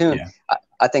the cartoon. Yeah.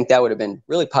 I think that would have been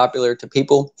really popular to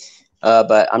people,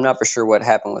 but I'm not for sure what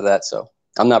happened with that. So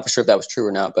I'm not for sure if that was true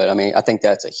or not. But I mean, I think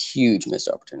that's a huge missed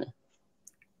opportunity.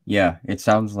 Yeah, it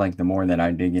sounds like the more that I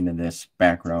dig into this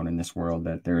background in this world,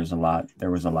 that there was a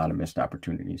lot of missed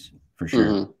opportunities for sure.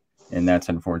 Mm-hmm. And that's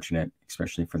unfortunate,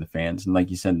 especially for the fans. And like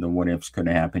you said, the what ifs could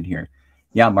have happened here.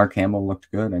 Yeah, Mark Hamill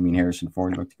looked good. I mean, Harrison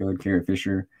Ford looked good. Carrie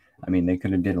Fisher. I mean, they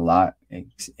could have did a lot.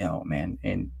 Oh man.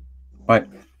 But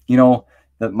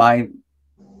my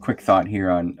quick thought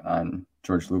here on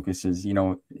George Lucas is,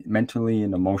 mentally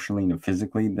and emotionally and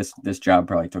physically, this job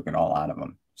probably took it all out of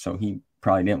him. So he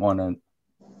probably didn't want to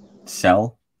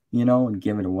sell, and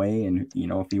give it away. And,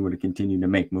 if he would have continued to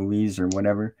make movies or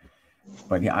whatever.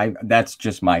 But that's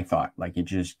just my thought. Like, it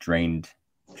just drained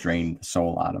the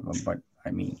soul out of him. But I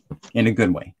mean, in a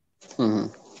good way. Mm-hmm.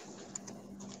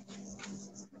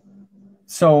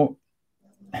 So,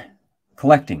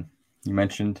 collecting. You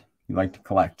mentioned you like to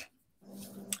collect.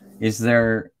 Is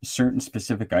there certain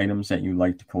specific items that you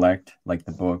like to collect, like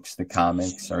the books, the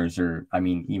comics, or is there,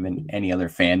 even any other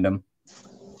fandom?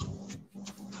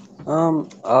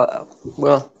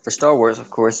 Well, for Star Wars, of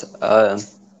course, I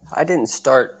didn't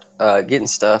start getting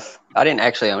stuff. I didn't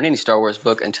actually own any Star Wars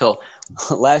book until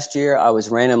last year. I was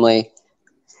randomly,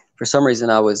 for some reason,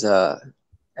 I was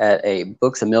at a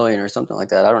Books A Million or something like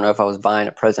that. I don't know if I was buying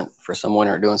a present for someone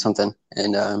or doing something,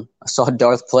 and I saw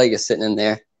Darth Plagueis sitting in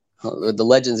there with the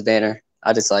Legends banner.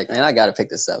 I just man, I got to pick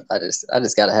this up. I just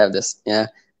got to have this. Yeah.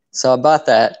 So I bought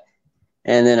that.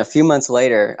 And then a few months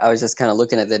later, I was just kind of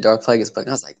looking at the Darth Plagueis book, and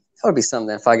I was like, that would be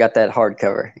something if I got that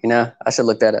hardcover. I should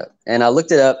look that up. And I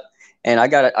looked it up, and I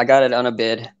got it on a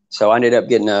bid. So I ended up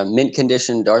getting a mint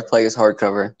condition Darth Plagueis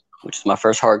hardcover, which is my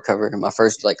first hardcover and my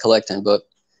first collecting book.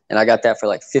 And I got that for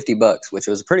 $50, which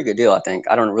was a pretty good deal, I think.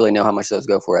 I don't really know how much those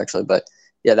go for actually, but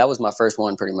yeah, that was my first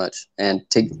one pretty much. And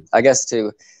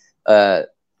I'm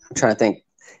trying to think.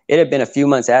 It had been a few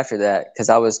months after that, because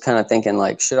I was kind of thinking,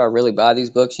 should I really buy these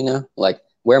books?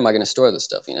 Where am I going to store this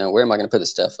stuff? Where am I going to put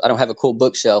this stuff? I don't have a cool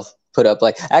bookshelf put up.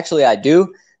 Actually, I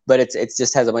do, but it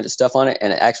just has a bunch of stuff on it.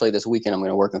 And actually, this weekend, I'm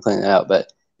going to work on cleaning that out.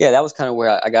 But yeah, that was kind of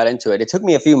where I got into it. It took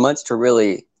me a few months to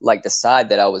really decide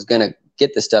that I was going to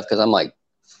get this stuff, because I'm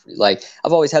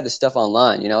I've always had this stuff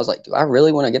online. I was like, do I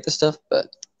really want to get this stuff? But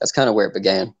that's kind of where it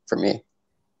began for me.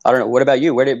 I don't know. What about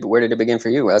you? Where did it begin for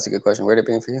you? Well, that's a good question. Where did it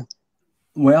begin for you?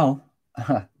 Well,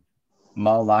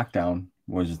 Mall Lockdown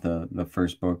was the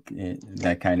first book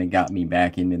that kind of got me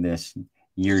back into this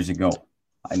years ago.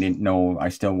 I didn't know, I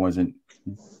still wasn't,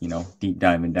 deep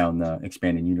diving down the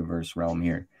expanded universe realm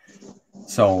here.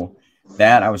 So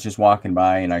that I was just walking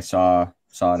by and I saw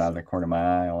it out of the corner of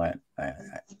my eye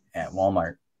at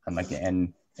Walmart on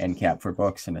the end cap for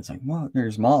books. And it's like, well,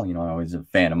 there's Maul. I was a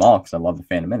fan of Maul because I love the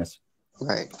Phantom Menace.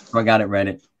 Right. So I got it, read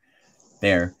it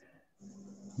there.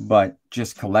 But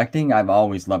just collecting, I've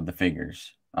always loved the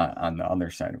figures on the other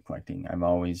side of collecting. I've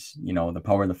always, the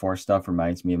Power of the Force stuff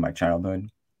reminds me of my childhood.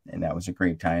 And that was a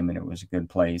great time and it was a good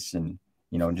place and,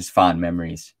 just fond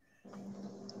memories.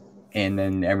 And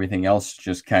then everything else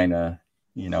just kind of,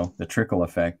 the trickle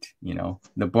effect,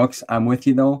 the books. I'm with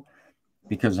you though.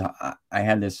 because I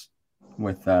had this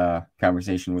with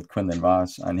conversation with Quinlan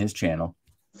Voss on his channel,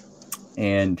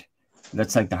 and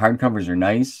that's like the hardcovers are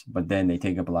nice, but then they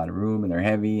take up a lot of room and they're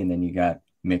heavy, and then you got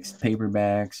mixed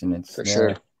paperbacks and it's For there.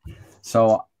 sure.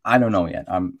 So I don't know yet.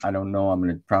 I don't know. I'm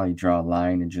gonna probably draw a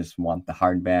line and just want the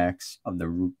hardbacks of the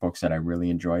root books that I really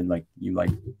enjoyed, like you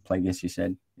like Plagueis, you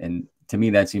said. And to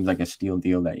me, that seems like a steal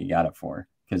deal that you got it for.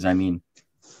 Because I mean,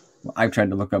 I've tried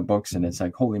to look up books and it's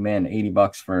like, holy man,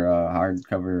 $80 for a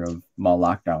hardcover of Mall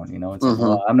Lockdown. You know, it's like,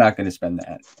 well, I'm not gonna spend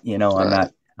that. You know,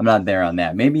 I'm not there on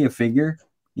that. Maybe a figure.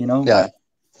 You know. Yeah. But,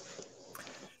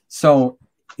 so,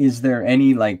 is there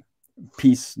any like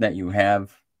piece that you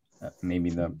have? Maybe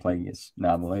the Plagueis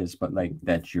novel is, but like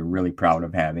that you're really proud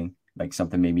of having, like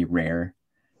something maybe rare.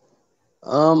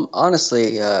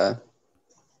 Honestly, I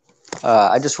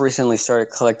just recently started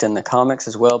collecting the comics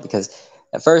as well, because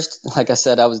at first, like I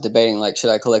said, I was debating like, should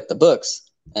I collect the books?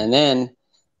 And then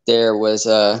there was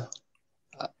I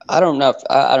don't know.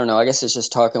 I don't know. I guess it's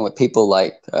just talking with people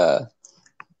like the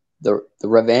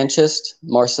revanchist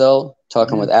Marcel,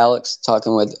 talking with Alex,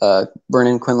 talking with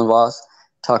Brennan Quinlan Voss,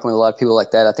 talking with a lot of people like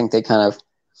that. I think they kind of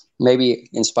maybe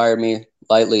inspired me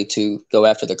lightly to go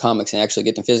after the comics and actually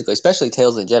get them physically, especially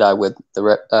Tales of the Jedi with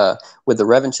the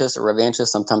revanchist or revanchist.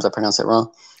 Sometimes I pronounce it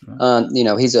wrong. You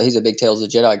know, he's a big Tales of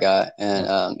the Jedi guy,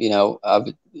 and you know, I've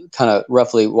kind of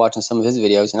roughly watching some of his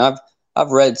videos, and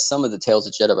I've read some of the Tales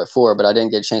of Jedi before, but I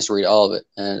didn't get a chance to read all of it.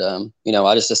 And you know,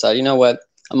 I just decided, you know what,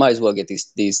 I might as well get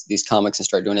these comics and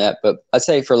start doing that. But I'd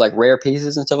say for like rare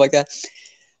pieces and stuff like that,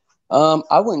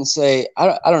 I wouldn't say,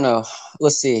 I don't know.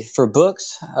 Let's see. For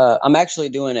books, I'm actually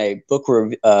doing a book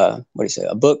a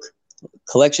book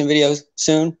collection videos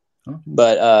soon.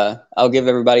 But I'll give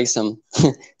everybody some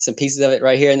some pieces of it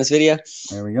right here in this video.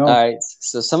 There we go. All right.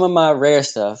 So some of my rare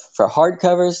stuff for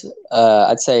hardcovers,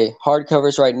 I'd say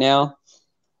hardcovers right now,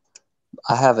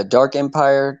 I have a Dark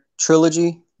Empire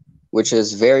trilogy, which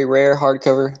is very rare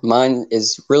hardcover. Mine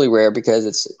is really rare because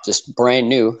it's just brand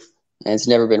new and it's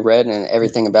never been read, and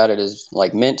everything about it is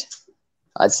like mint.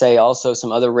 I'd say also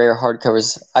some other rare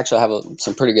hardcovers. Actually, I have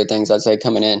some pretty good things I'd say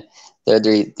coming in. They're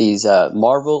these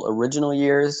Marvel original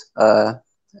years,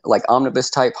 like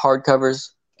omnibus type hardcovers,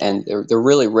 and they're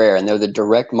really rare, and they're the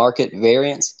direct market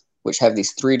variants, which have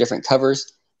these 3 different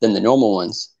covers than the normal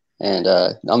ones. And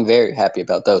I'm very happy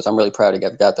about those. I'm really proud to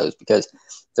have got those because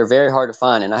they're very hard to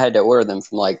find, and I had to order them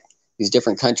from like these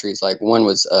different countries. Like one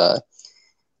was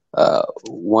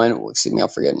excuse me, I'm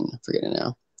forgetting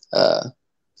now.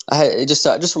 I had it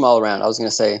just from all around. I was going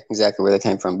to say exactly where they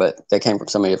came from, but they came from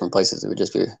so many different places. It would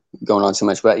just be going on too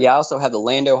much. But yeah, I also have the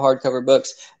Lando hardcover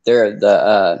books. They're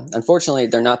unfortunately,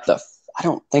 they're not I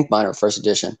don't think mine are first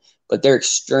edition, but they're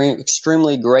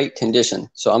extremely great condition.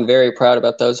 So I'm very proud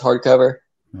about those hardcover.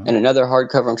 And another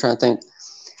hardcover, I'm trying to think.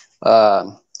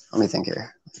 Let me think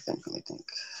here. Let me think.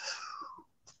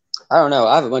 I don't know.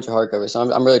 I have a bunch of hardcovers, so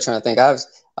I'm really trying to think. I have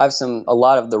a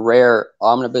lot of the rare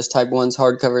omnibus type ones,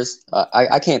 hardcovers.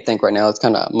 I can't think right now. It's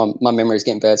kind of my memory's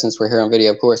getting bad since we're here on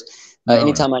video, of course.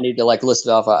 Anytime I need to like list it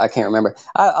off, I can't remember.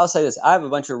 I'll say this: I have a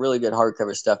bunch of really good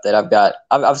hardcover stuff that I've got.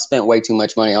 I've spent way too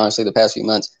much money, honestly, the past few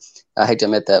months. I hate to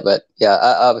admit that, but yeah,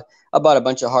 I bought a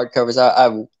bunch of hardcovers.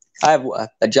 I have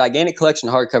a gigantic collection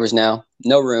of hardcovers now,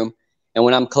 no room. And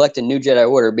when I'm collecting New Jedi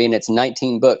Order, being it's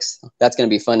 19 books, that's going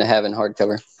to be fun to have in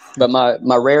hardcover. But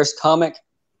my rarest comic,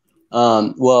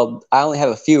 well, I only have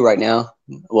a few right now.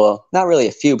 Well, not really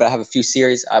a few, but I have a few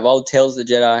series. I have all the Tales of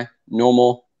the Jedi,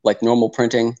 normal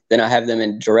printing. Then I have them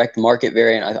in direct market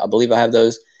variant. I believe I have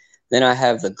those. Then I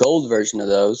have the gold version of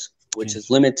those, which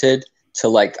is limited to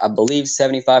like, I believe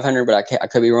 7,500, but I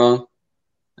could be wrong.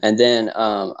 And then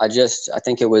I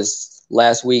think it was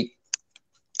last week,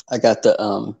 I got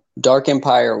the Dark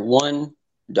Empire 1,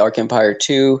 Dark Empire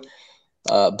 2,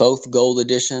 both gold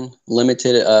edition,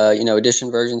 limited, edition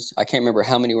versions. I can't remember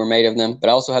how many were made of them, but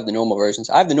I also have the normal versions.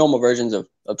 I have the normal versions of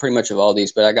pretty much of all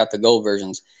these, but I got the gold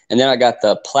versions. And then I got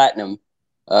the platinum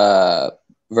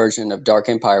version of Dark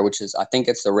Empire, which is, I think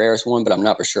it's the rarest one, but I'm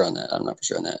not for sure on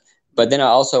that. But then I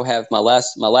also have my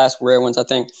last rare ones, I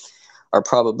think, are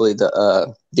probably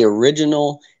the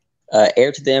original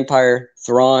Heir to the Empire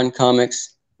Thrawn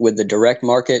comics with the direct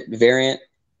market variant,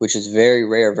 which is very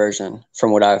rare version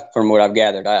from what I've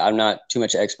gathered. I'm not too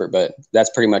much an expert, but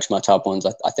that's pretty much my top ones,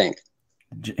 I think.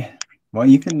 Well,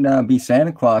 you can be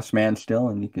Santa Claus, man, still,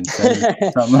 and you can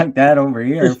send something like that over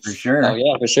here for sure. Oh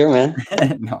yeah, for sure, man.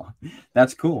 No,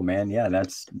 that's cool, man. Yeah,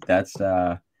 that's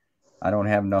I don't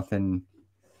have nothing.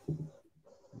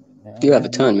 You have a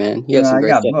ton, man. You have some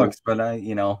great I got stuff, books, man. But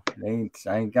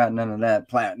I ain't got none of that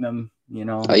platinum,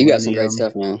 Oh, you got some great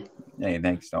stuff, man. Hey,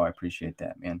 thanks. though. I appreciate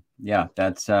that, man. Yeah,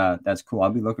 that's cool. I'll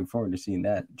be looking forward to seeing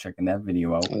that, checking that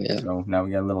video out. Oh, yeah. So now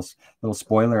we got a little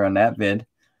spoiler on that vid.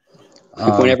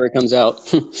 Whenever it comes out.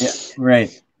 Yeah,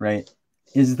 right.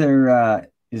 Is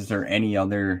there any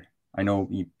other? I know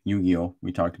Yu-Gi-Oh!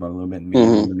 We talked about a little bit in the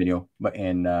beginning of the video, but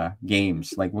in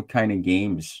games, like what kind of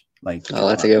games? Like Oh,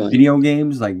 that's a good one. video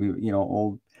games, like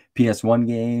old PS1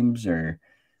 games, or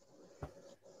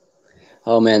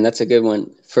Oh man, that's a good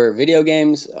one for video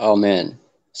games. Oh man,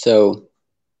 so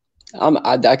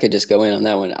I could just go in on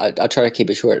that one. I'll try to keep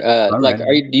it short. Like, right.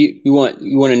 are you want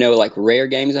to know like rare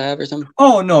games I have or something?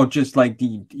 Oh no, just like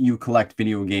you collect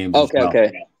video games as well.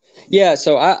 Okay. Yeah,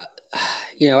 so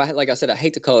like I said, I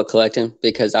hate to call it collecting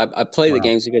because I play the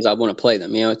games because I want to play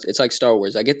them. It's like Star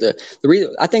Wars. I get the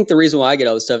reason. I think the reason why I get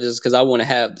all this stuff is because I want to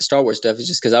have the Star Wars stuff. Is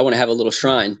just because I want to have a little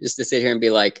shrine just to sit here and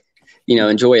be like,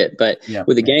 enjoy it. But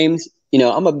with the games,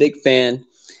 I'm a big fan.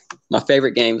 My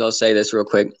favorite games. I'll say this real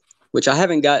quick, which I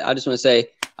haven't got. I just want to say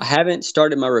I haven't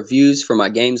started my reviews for my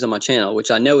games on my channel,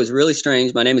 which I know is really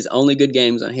strange. My name is Only Good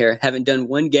Games on here. Haven't done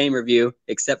one game review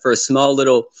except for a small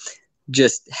little,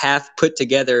 just half put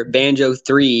together Banjo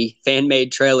 3 fan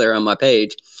made trailer on my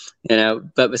page,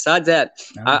 but besides that,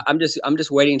 I'm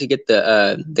just waiting to get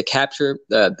the capture,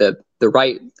 the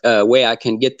right way I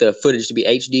can get the footage to be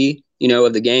HD,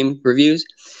 of the game reviews.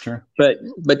 Sure.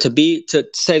 But to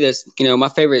say this, my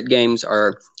favorite games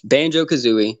are Banjo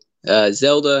Kazooie,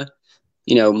 Zelda,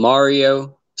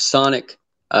 Mario, Sonic,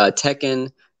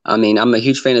 Tekken. I mean, I'm a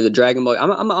huge fan of the Dragon Ball.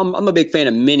 I'm a big fan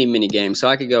of many games, so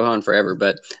I could go on forever.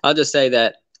 But I'll just say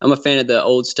that I'm a fan of the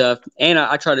old stuff, and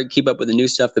I try to keep up with the new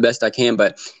stuff the best I can.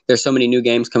 But there's so many new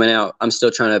games coming out. I'm still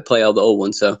trying to play all the old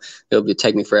ones, so it'll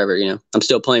take me forever. I'm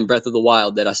still playing Breath of the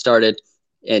Wild that I started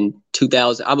in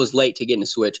 2000. I was late to getting a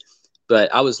Switch,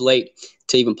 but I was late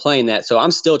to even playing that. So I'm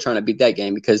still trying to beat that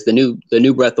game because the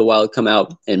new Breath of the Wild come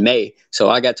out in May. So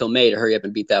I got till May to hurry up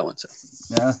and beat that one. So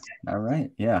yeah, all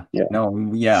right, yeah. No,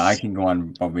 yeah, I can go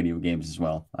on about video games as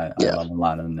well. I love a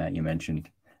lot of them that you mentioned.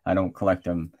 I don't collect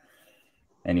them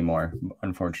anymore,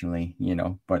 unfortunately,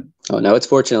 but oh no, it's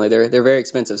fortunately they're very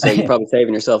expensive, so you're probably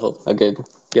saving yourself a good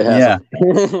hassle.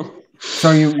 Yeah.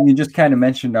 So you just kind of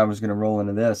mentioned I was going to roll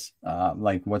into this,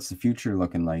 like what's the future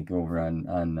looking like over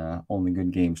on Only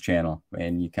Good Games channel,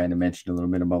 and you kind of mentioned a little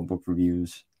bit about book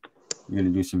reviews. You're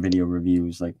going to do some video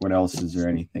reviews. Like what else? Is there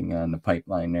anything on the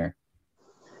pipeline there?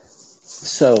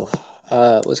 So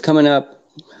what's coming up,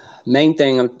 main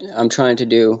thing I'm trying to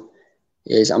do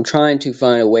is I'm trying to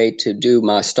find a way to do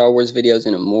my Star Wars videos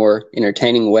in a more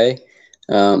entertaining way.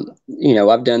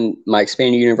 I've done my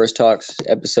Expanded Universe Talks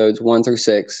episodes 1 through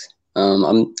 6. I'm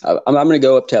going to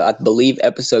go up to, I believe,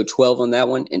 episode 12 on that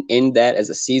one and end that as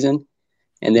a season.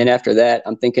 And then after that,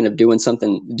 I'm thinking of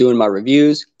doing my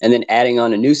reviews and then adding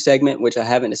on a new segment, which I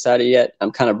haven't decided yet.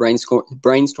 I'm kind of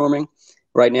brainstorming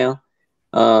right now.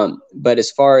 But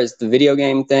as far as the video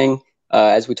game thing,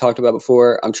 as we talked about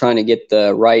before, I'm trying to get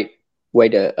the right way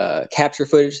to capture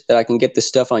footage that I can get this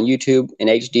stuff on YouTube in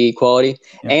HD quality.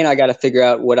 Yeah. And I got to figure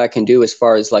out what I can do as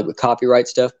far as like with copyright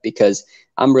stuff, because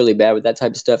I'm really bad with that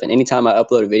type of stuff. And anytime I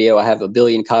upload a video, I have a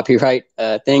billion copyright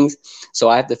things. So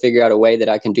I have to figure out a way that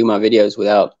I can do my videos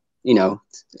without,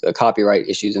 copyright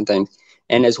issues and things.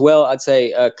 And as well, I'd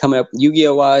say coming up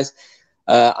Yu-Gi-Oh wise,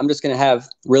 I'm just going to have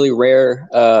really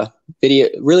rare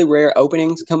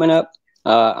openings coming up.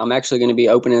 I'm actually going to be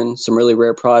opening some really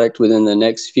rare product within the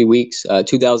next few weeks.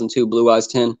 2002 Blue Eyes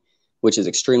 10, which is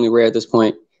extremely rare at this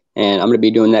point. And I'm going to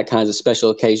be doing that kind of special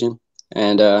occasion.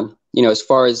 And, as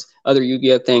far as other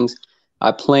Yu-Gi-Oh things,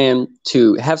 I plan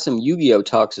to have some Yu-Gi-Oh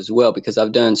talks as well, because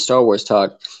I've done Star Wars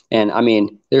talk. And I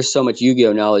mean, there's so much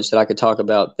Yu-Gi-Oh knowledge that I could talk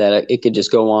about that it could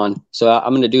just go on. So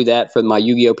I'm going to do that for my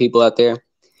Yu-Gi-Oh people out there.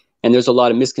 And there's a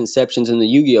lot of misconceptions in the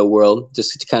Yu-Gi-Oh world,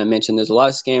 just to kind of mention, there's a lot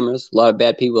of scammers, a lot of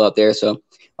bad people out there. So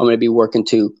I'm going to be working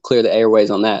to clear the airways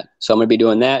on that. So I'm going to be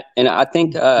doing that. And I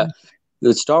think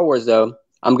with Star Wars, though,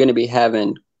 I'm going to be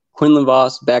having Quinlan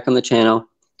Voss back on the channel,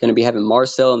 going to be having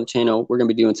Marcel on the channel. We're going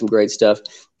to be doing some great stuff.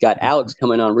 Got Alex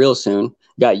coming on real soon.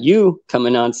 Got you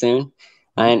coming on soon.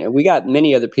 And we got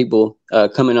many other people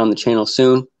coming on the channel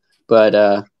soon. But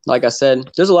like I said,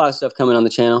 there's a lot of stuff coming on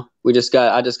the channel. I just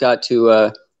got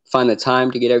to find the time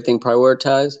to get everything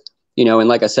prioritized, and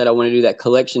like I said, I want to do that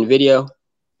collection video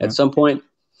at some point.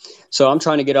 So I'm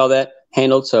trying to get all that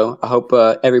handled. So I hope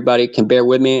everybody can bear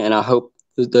with me, and I hope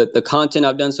the content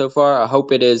I've done so far, I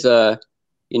hope it is, I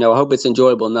hope it's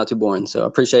enjoyable and not too boring. So I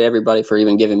appreciate everybody for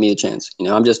even giving me a chance.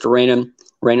 I'm just a random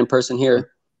person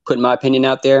here, putting my opinion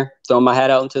out there, throwing my hat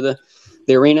out into the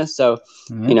arena. So,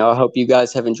 I hope you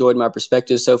guys have enjoyed my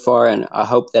perspective so far, and I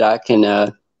hope that I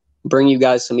can bring you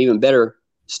guys some even better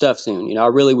stuff soon. You know, I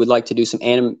really would like to do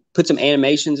put some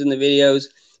animations in the videos,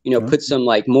 you know, put some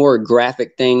like more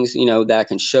graphic things, you know, that I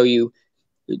can show you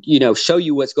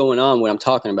what's going on when I'm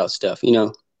talking about stuff, you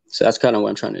know. So that's kind of what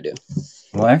I'm trying to do.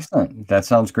 Well, excellent. That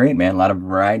sounds great, man. A lot of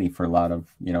variety for a lot of,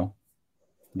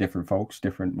 different folks,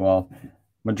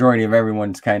 majority of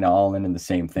everyone's kind of all into the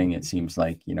same thing. It seems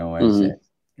like,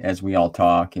 as we all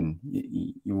talk and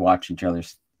you watch each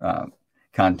other's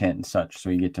content and such, so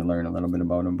you get to learn a little bit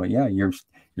about them. But yeah, your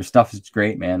stuff is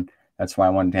great, man. That's why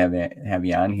I wanted to have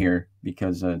you on here,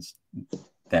 because it's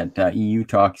that EU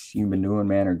talks you've been doing,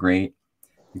 man, are great.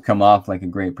 You come off like a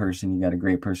great person. You got a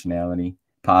great personality,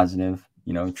 positive,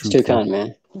 truthful. It's too kind,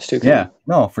 man. It's too kind. Yeah,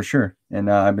 no, for sure.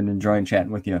 And I've been enjoying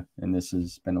chatting with you, and this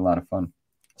has been a lot of fun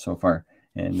so far.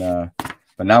 And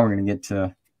but now we're gonna get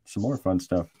to some more fun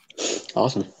stuff.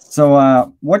 Awesome.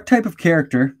 So, what type of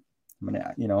character?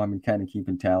 I'm kind of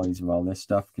keeping tallies of all this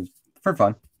stuff for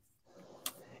fun.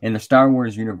 In the Star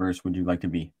Wars universe, would you like to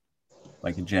be?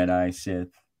 Like a Jedi, Sith,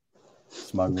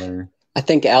 smuggler? I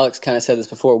think Alex kind of said this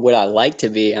before. Would I like to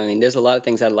be? I mean, there's a lot of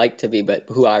things I'd like to be, but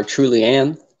who I truly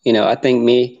am, I think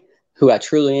who I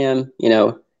truly am,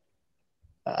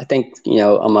 I think,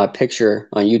 on my picture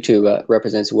on YouTube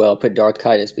represents well. Put Darth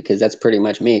Kaitis, because that's pretty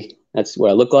much me. That's what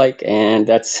I look like, and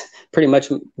that's pretty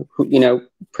much,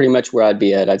 pretty much where I'd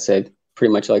be at. I'd say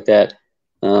pretty much like that.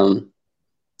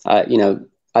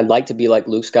 I'd like to be like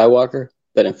Luke Skywalker,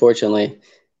 but unfortunately,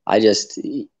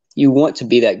 you want to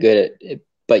be that good at it,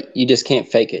 but you just can't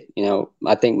fake it.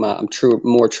 I think I'm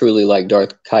more truly like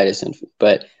Darth Kaitis,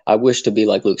 but I wish to be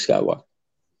like Luke Skywalker.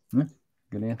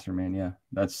 Good answer, man. Yeah,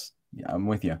 I'm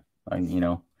with you.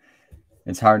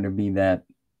 It's hard to be that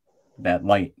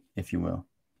light, if you will.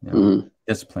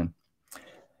 Discipline.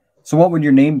 So what would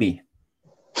your name be?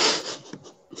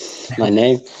 My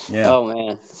name? Yeah. Oh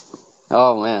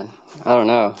man. I don't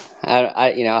know.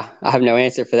 I have no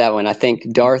answer for that one. I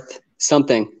think Darth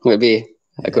something would be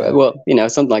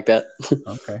something like that.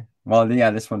 Okay. Well,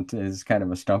 yeah, this one is kind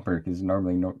of a stumper, because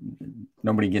normally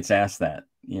nobody gets asked that.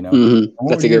 That's a good one.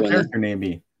 What would your character name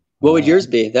be? What would yours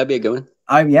be? That'd be a good one.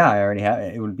 I already have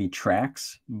it. It would be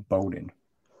Trax Bowden.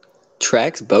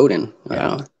 Trax Bowden.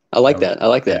 Wow. Yeah. I like that. I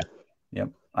like that. Yeah.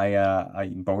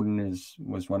 Yep. Bowden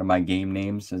was one of my game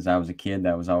names as I was a kid.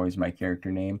 That was always my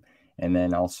character name. And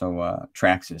then also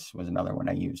Traxxas was another one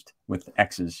I used with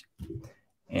X's.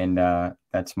 And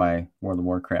that's my World of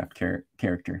Warcraft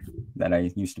character that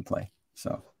I used to play.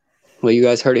 So, well, you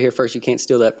guys heard it here first. You can't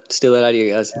steal that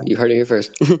idea, guys. Yeah. You heard it here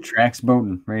first. Trax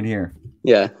Bowden, right here.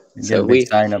 Yeah. So we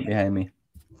sign up behind me.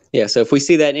 Yeah. So if we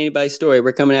see that in anybody's story,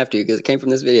 we're coming after you, because it came from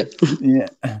this video. Yeah.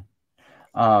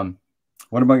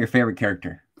 What about your favorite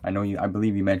character? I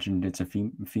believe you mentioned it's a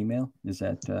female. Is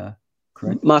that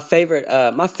correct? My favorite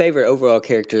overall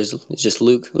character is just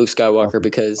Luke Skywalker,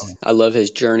 because I love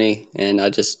his journey, and I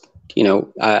just,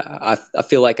 I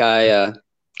feel like I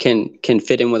can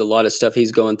fit in with a lot of stuff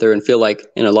he's going through, and feel like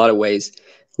in a lot of ways,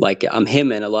 like I'm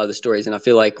him in a lot of the stories. And I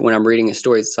feel like when I'm reading his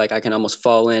stories, it's like I can almost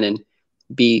fall in and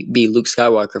be Luke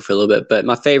Skywalker for a little bit. But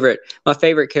my favorite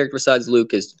character besides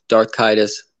Luke is Darth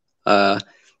Kaitis.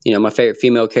 My favorite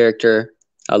female character,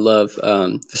 I love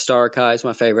Star Kai is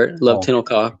my favorite. Love Tenel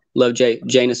Ka. Love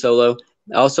Jaina Solo.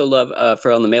 I also love,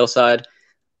 for on the male side,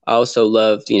 I also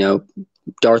love,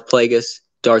 Darth Plagueis,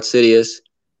 Darth Sidious,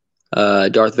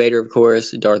 Darth Vader, of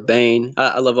course, Darth Bane.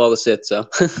 I love all the Sith, so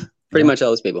pretty much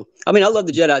all those people. I mean, I love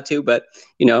the Jedi too, but,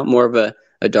 more of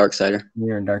a dark sider.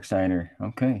 You're a dark sider.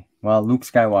 Okay. Well, Luke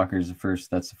Skywalker is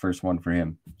that's the first one for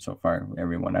him so far,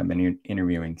 everyone I've been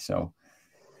interviewing. So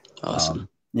awesome.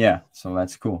 Yeah, so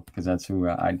that's cool, because that's who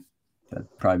that'd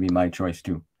probably be my choice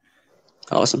too.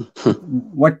 Awesome.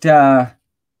 What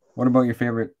about your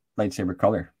favorite lightsaber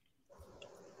color?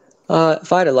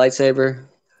 If I had a lightsaber,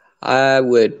 I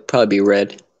would probably be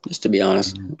red, just to be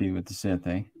honest. Be with the Sith,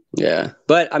 eh? Yeah,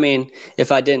 but I mean,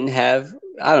 if I didn't have,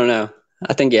 I don't know.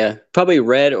 I think probably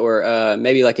red, or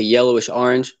maybe like a yellowish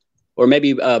orange, or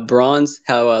maybe bronze.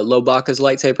 How Lobaka's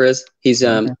lightsaber is. He's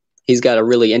got a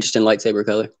really interesting lightsaber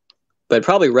color. But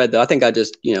probably red, though. I think I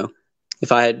just,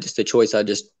 if I had just a choice, I'd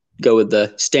just go with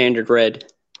the standard red.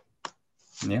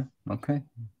 Yeah. Okay.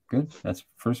 Good. That's the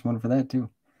first one for that too.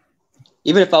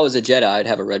 Even if I was a Jedi, I'd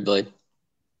have a red blade.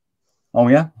 Oh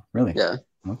yeah, really? Yeah.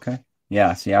 Okay.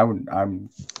 Yeah. See, I'm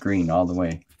green all the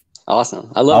way.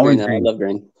 Awesome. I love green. I love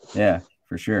green. Yeah,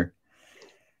 for sure.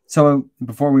 So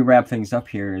before we wrap things up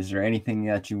here, is there anything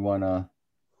that you want to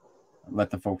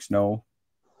let the folks know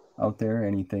out there?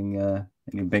 Anything?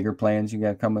 Any bigger plans you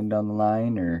got coming down the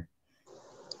line, or?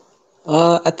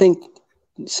 I think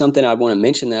something I want to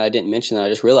mention that I didn't mention, that I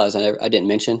just realized I didn't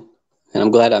mention, and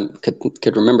I'm glad I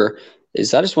could remember,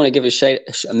 is I just want to give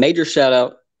a major shout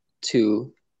out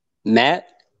to Matt,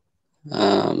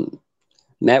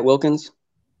 Matt Wilkins.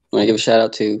 I want to give a shout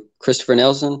out to Christopher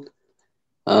Nelson.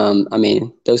 I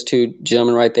mean, those two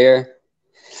gentlemen right there.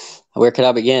 Where could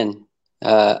I begin?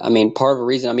 I mean, part of the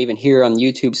reason I'm even here on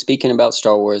YouTube speaking about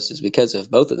Star Wars is because of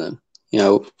both of them. You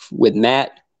know, with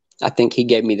Matt, I think he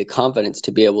gave me the confidence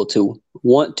to be able to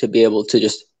want to be able to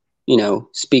just, you know,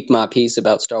 speak my piece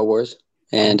about Star Wars.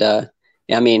 And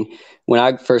I mean, when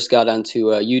I first got onto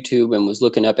YouTube and was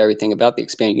looking up everything about the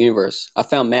expanded universe, I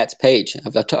found Matt's page.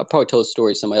 I've probably told this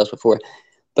story to somebody else before,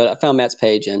 but I found Matt's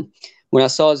page, and when I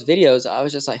saw his videos, I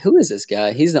was just like, who is this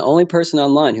guy? He's the only person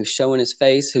online who's showing his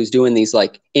face, who's doing these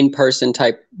like in-person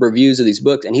type reviews of these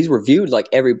books, and he's reviewed like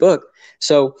every book.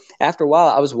 So after a while,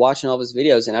 I was watching all of his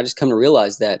videos, and I just come to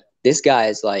realize that this guy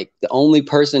is like the only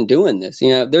person doing this. You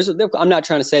know, I'm not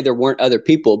trying to say there weren't other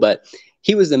people, but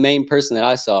he was the main person that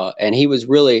I saw, and he was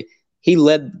really he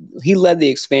led the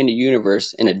expanded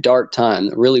universe in a dark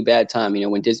time, a really bad time. You know,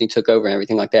 when Disney took over and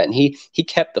everything like that, and he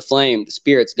kept the flame, the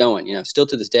spirits going. You know, still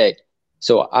to this day.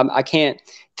 So I can't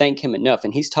thank him enough.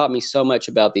 And he's taught me so much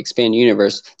about the expanded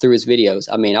universe through his videos.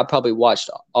 I mean, I probably watched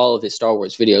all of his Star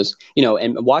Wars videos, you know,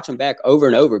 and watch them back over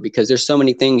and over because there's so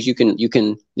many things you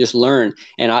can just learn.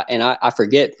 And I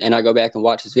forget, and I go back and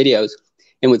watch his videos.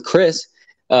 And with Chris,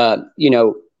 you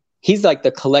know, he's like the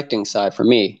collecting side for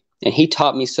me. And he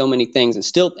taught me so many things. And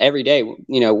still every day,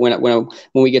 you know, when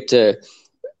we get to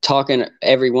talking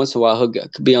every once in a while, he'll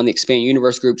be on the expanded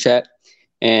universe group chat.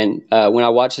 And when I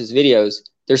watch his videos,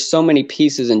 there's so many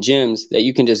pieces and gems that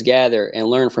you can just gather and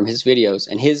learn from his videos.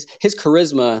 And his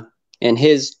charisma and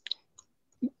his,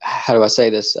 how do I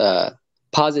say this,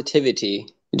 positivity,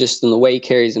 just in the way he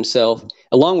carries himself,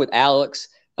 along with Alex,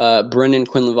 Brendan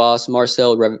Quinlan-Voss,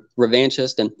 Marcel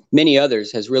Revanchist, and many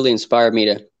others, has really inspired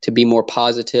me to be more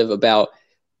positive about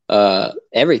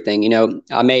everything. You know,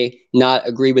 I may not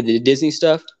agree with the Disney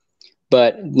stuff,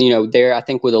 but, you know, I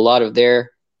think with a lot of their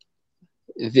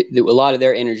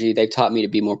energy, they've taught me to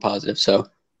be more positive. So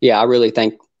yeah, I really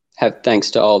have thanks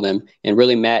to all of them, and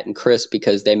really Matt and Chris,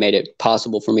 because they made it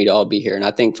possible for me to all be here. And I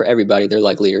think for everybody, they're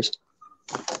like leaders.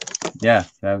 Yeah,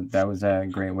 that was a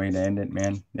great way to end it,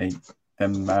 man.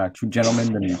 Them two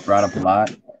gentlemen been brought up a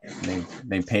lot.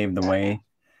 They paved the way.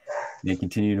 They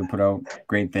continue to put out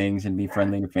great things and be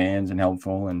friendly to fans and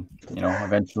helpful. And, you know,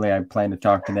 eventually I plan to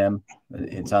talk to them.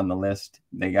 It's on the list.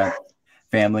 They got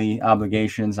family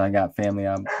obligations. I got family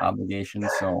obligations.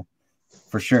 So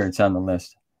for sure, it's on the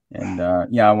list. And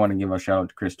yeah, I want to give a shout out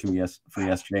to Chris too, for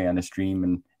yesterday on the stream,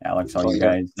 and Alex, all you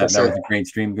guys. That was a great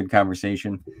stream, good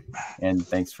conversation. And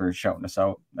thanks for shouting us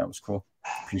out. That was cool.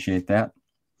 Appreciate that.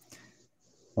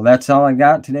 Well, that's all I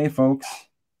got today, folks.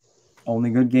 Only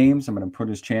Good Games. I'm going to put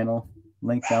his channel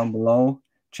link down below.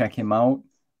 Check him out.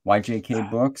 YJK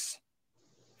Books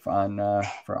for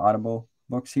Audible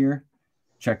books here.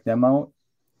 Check them out.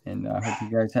 And I hope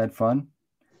you guys had fun.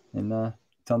 And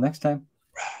until next time,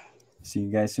 see you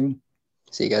guys soon.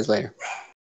 See you guys later.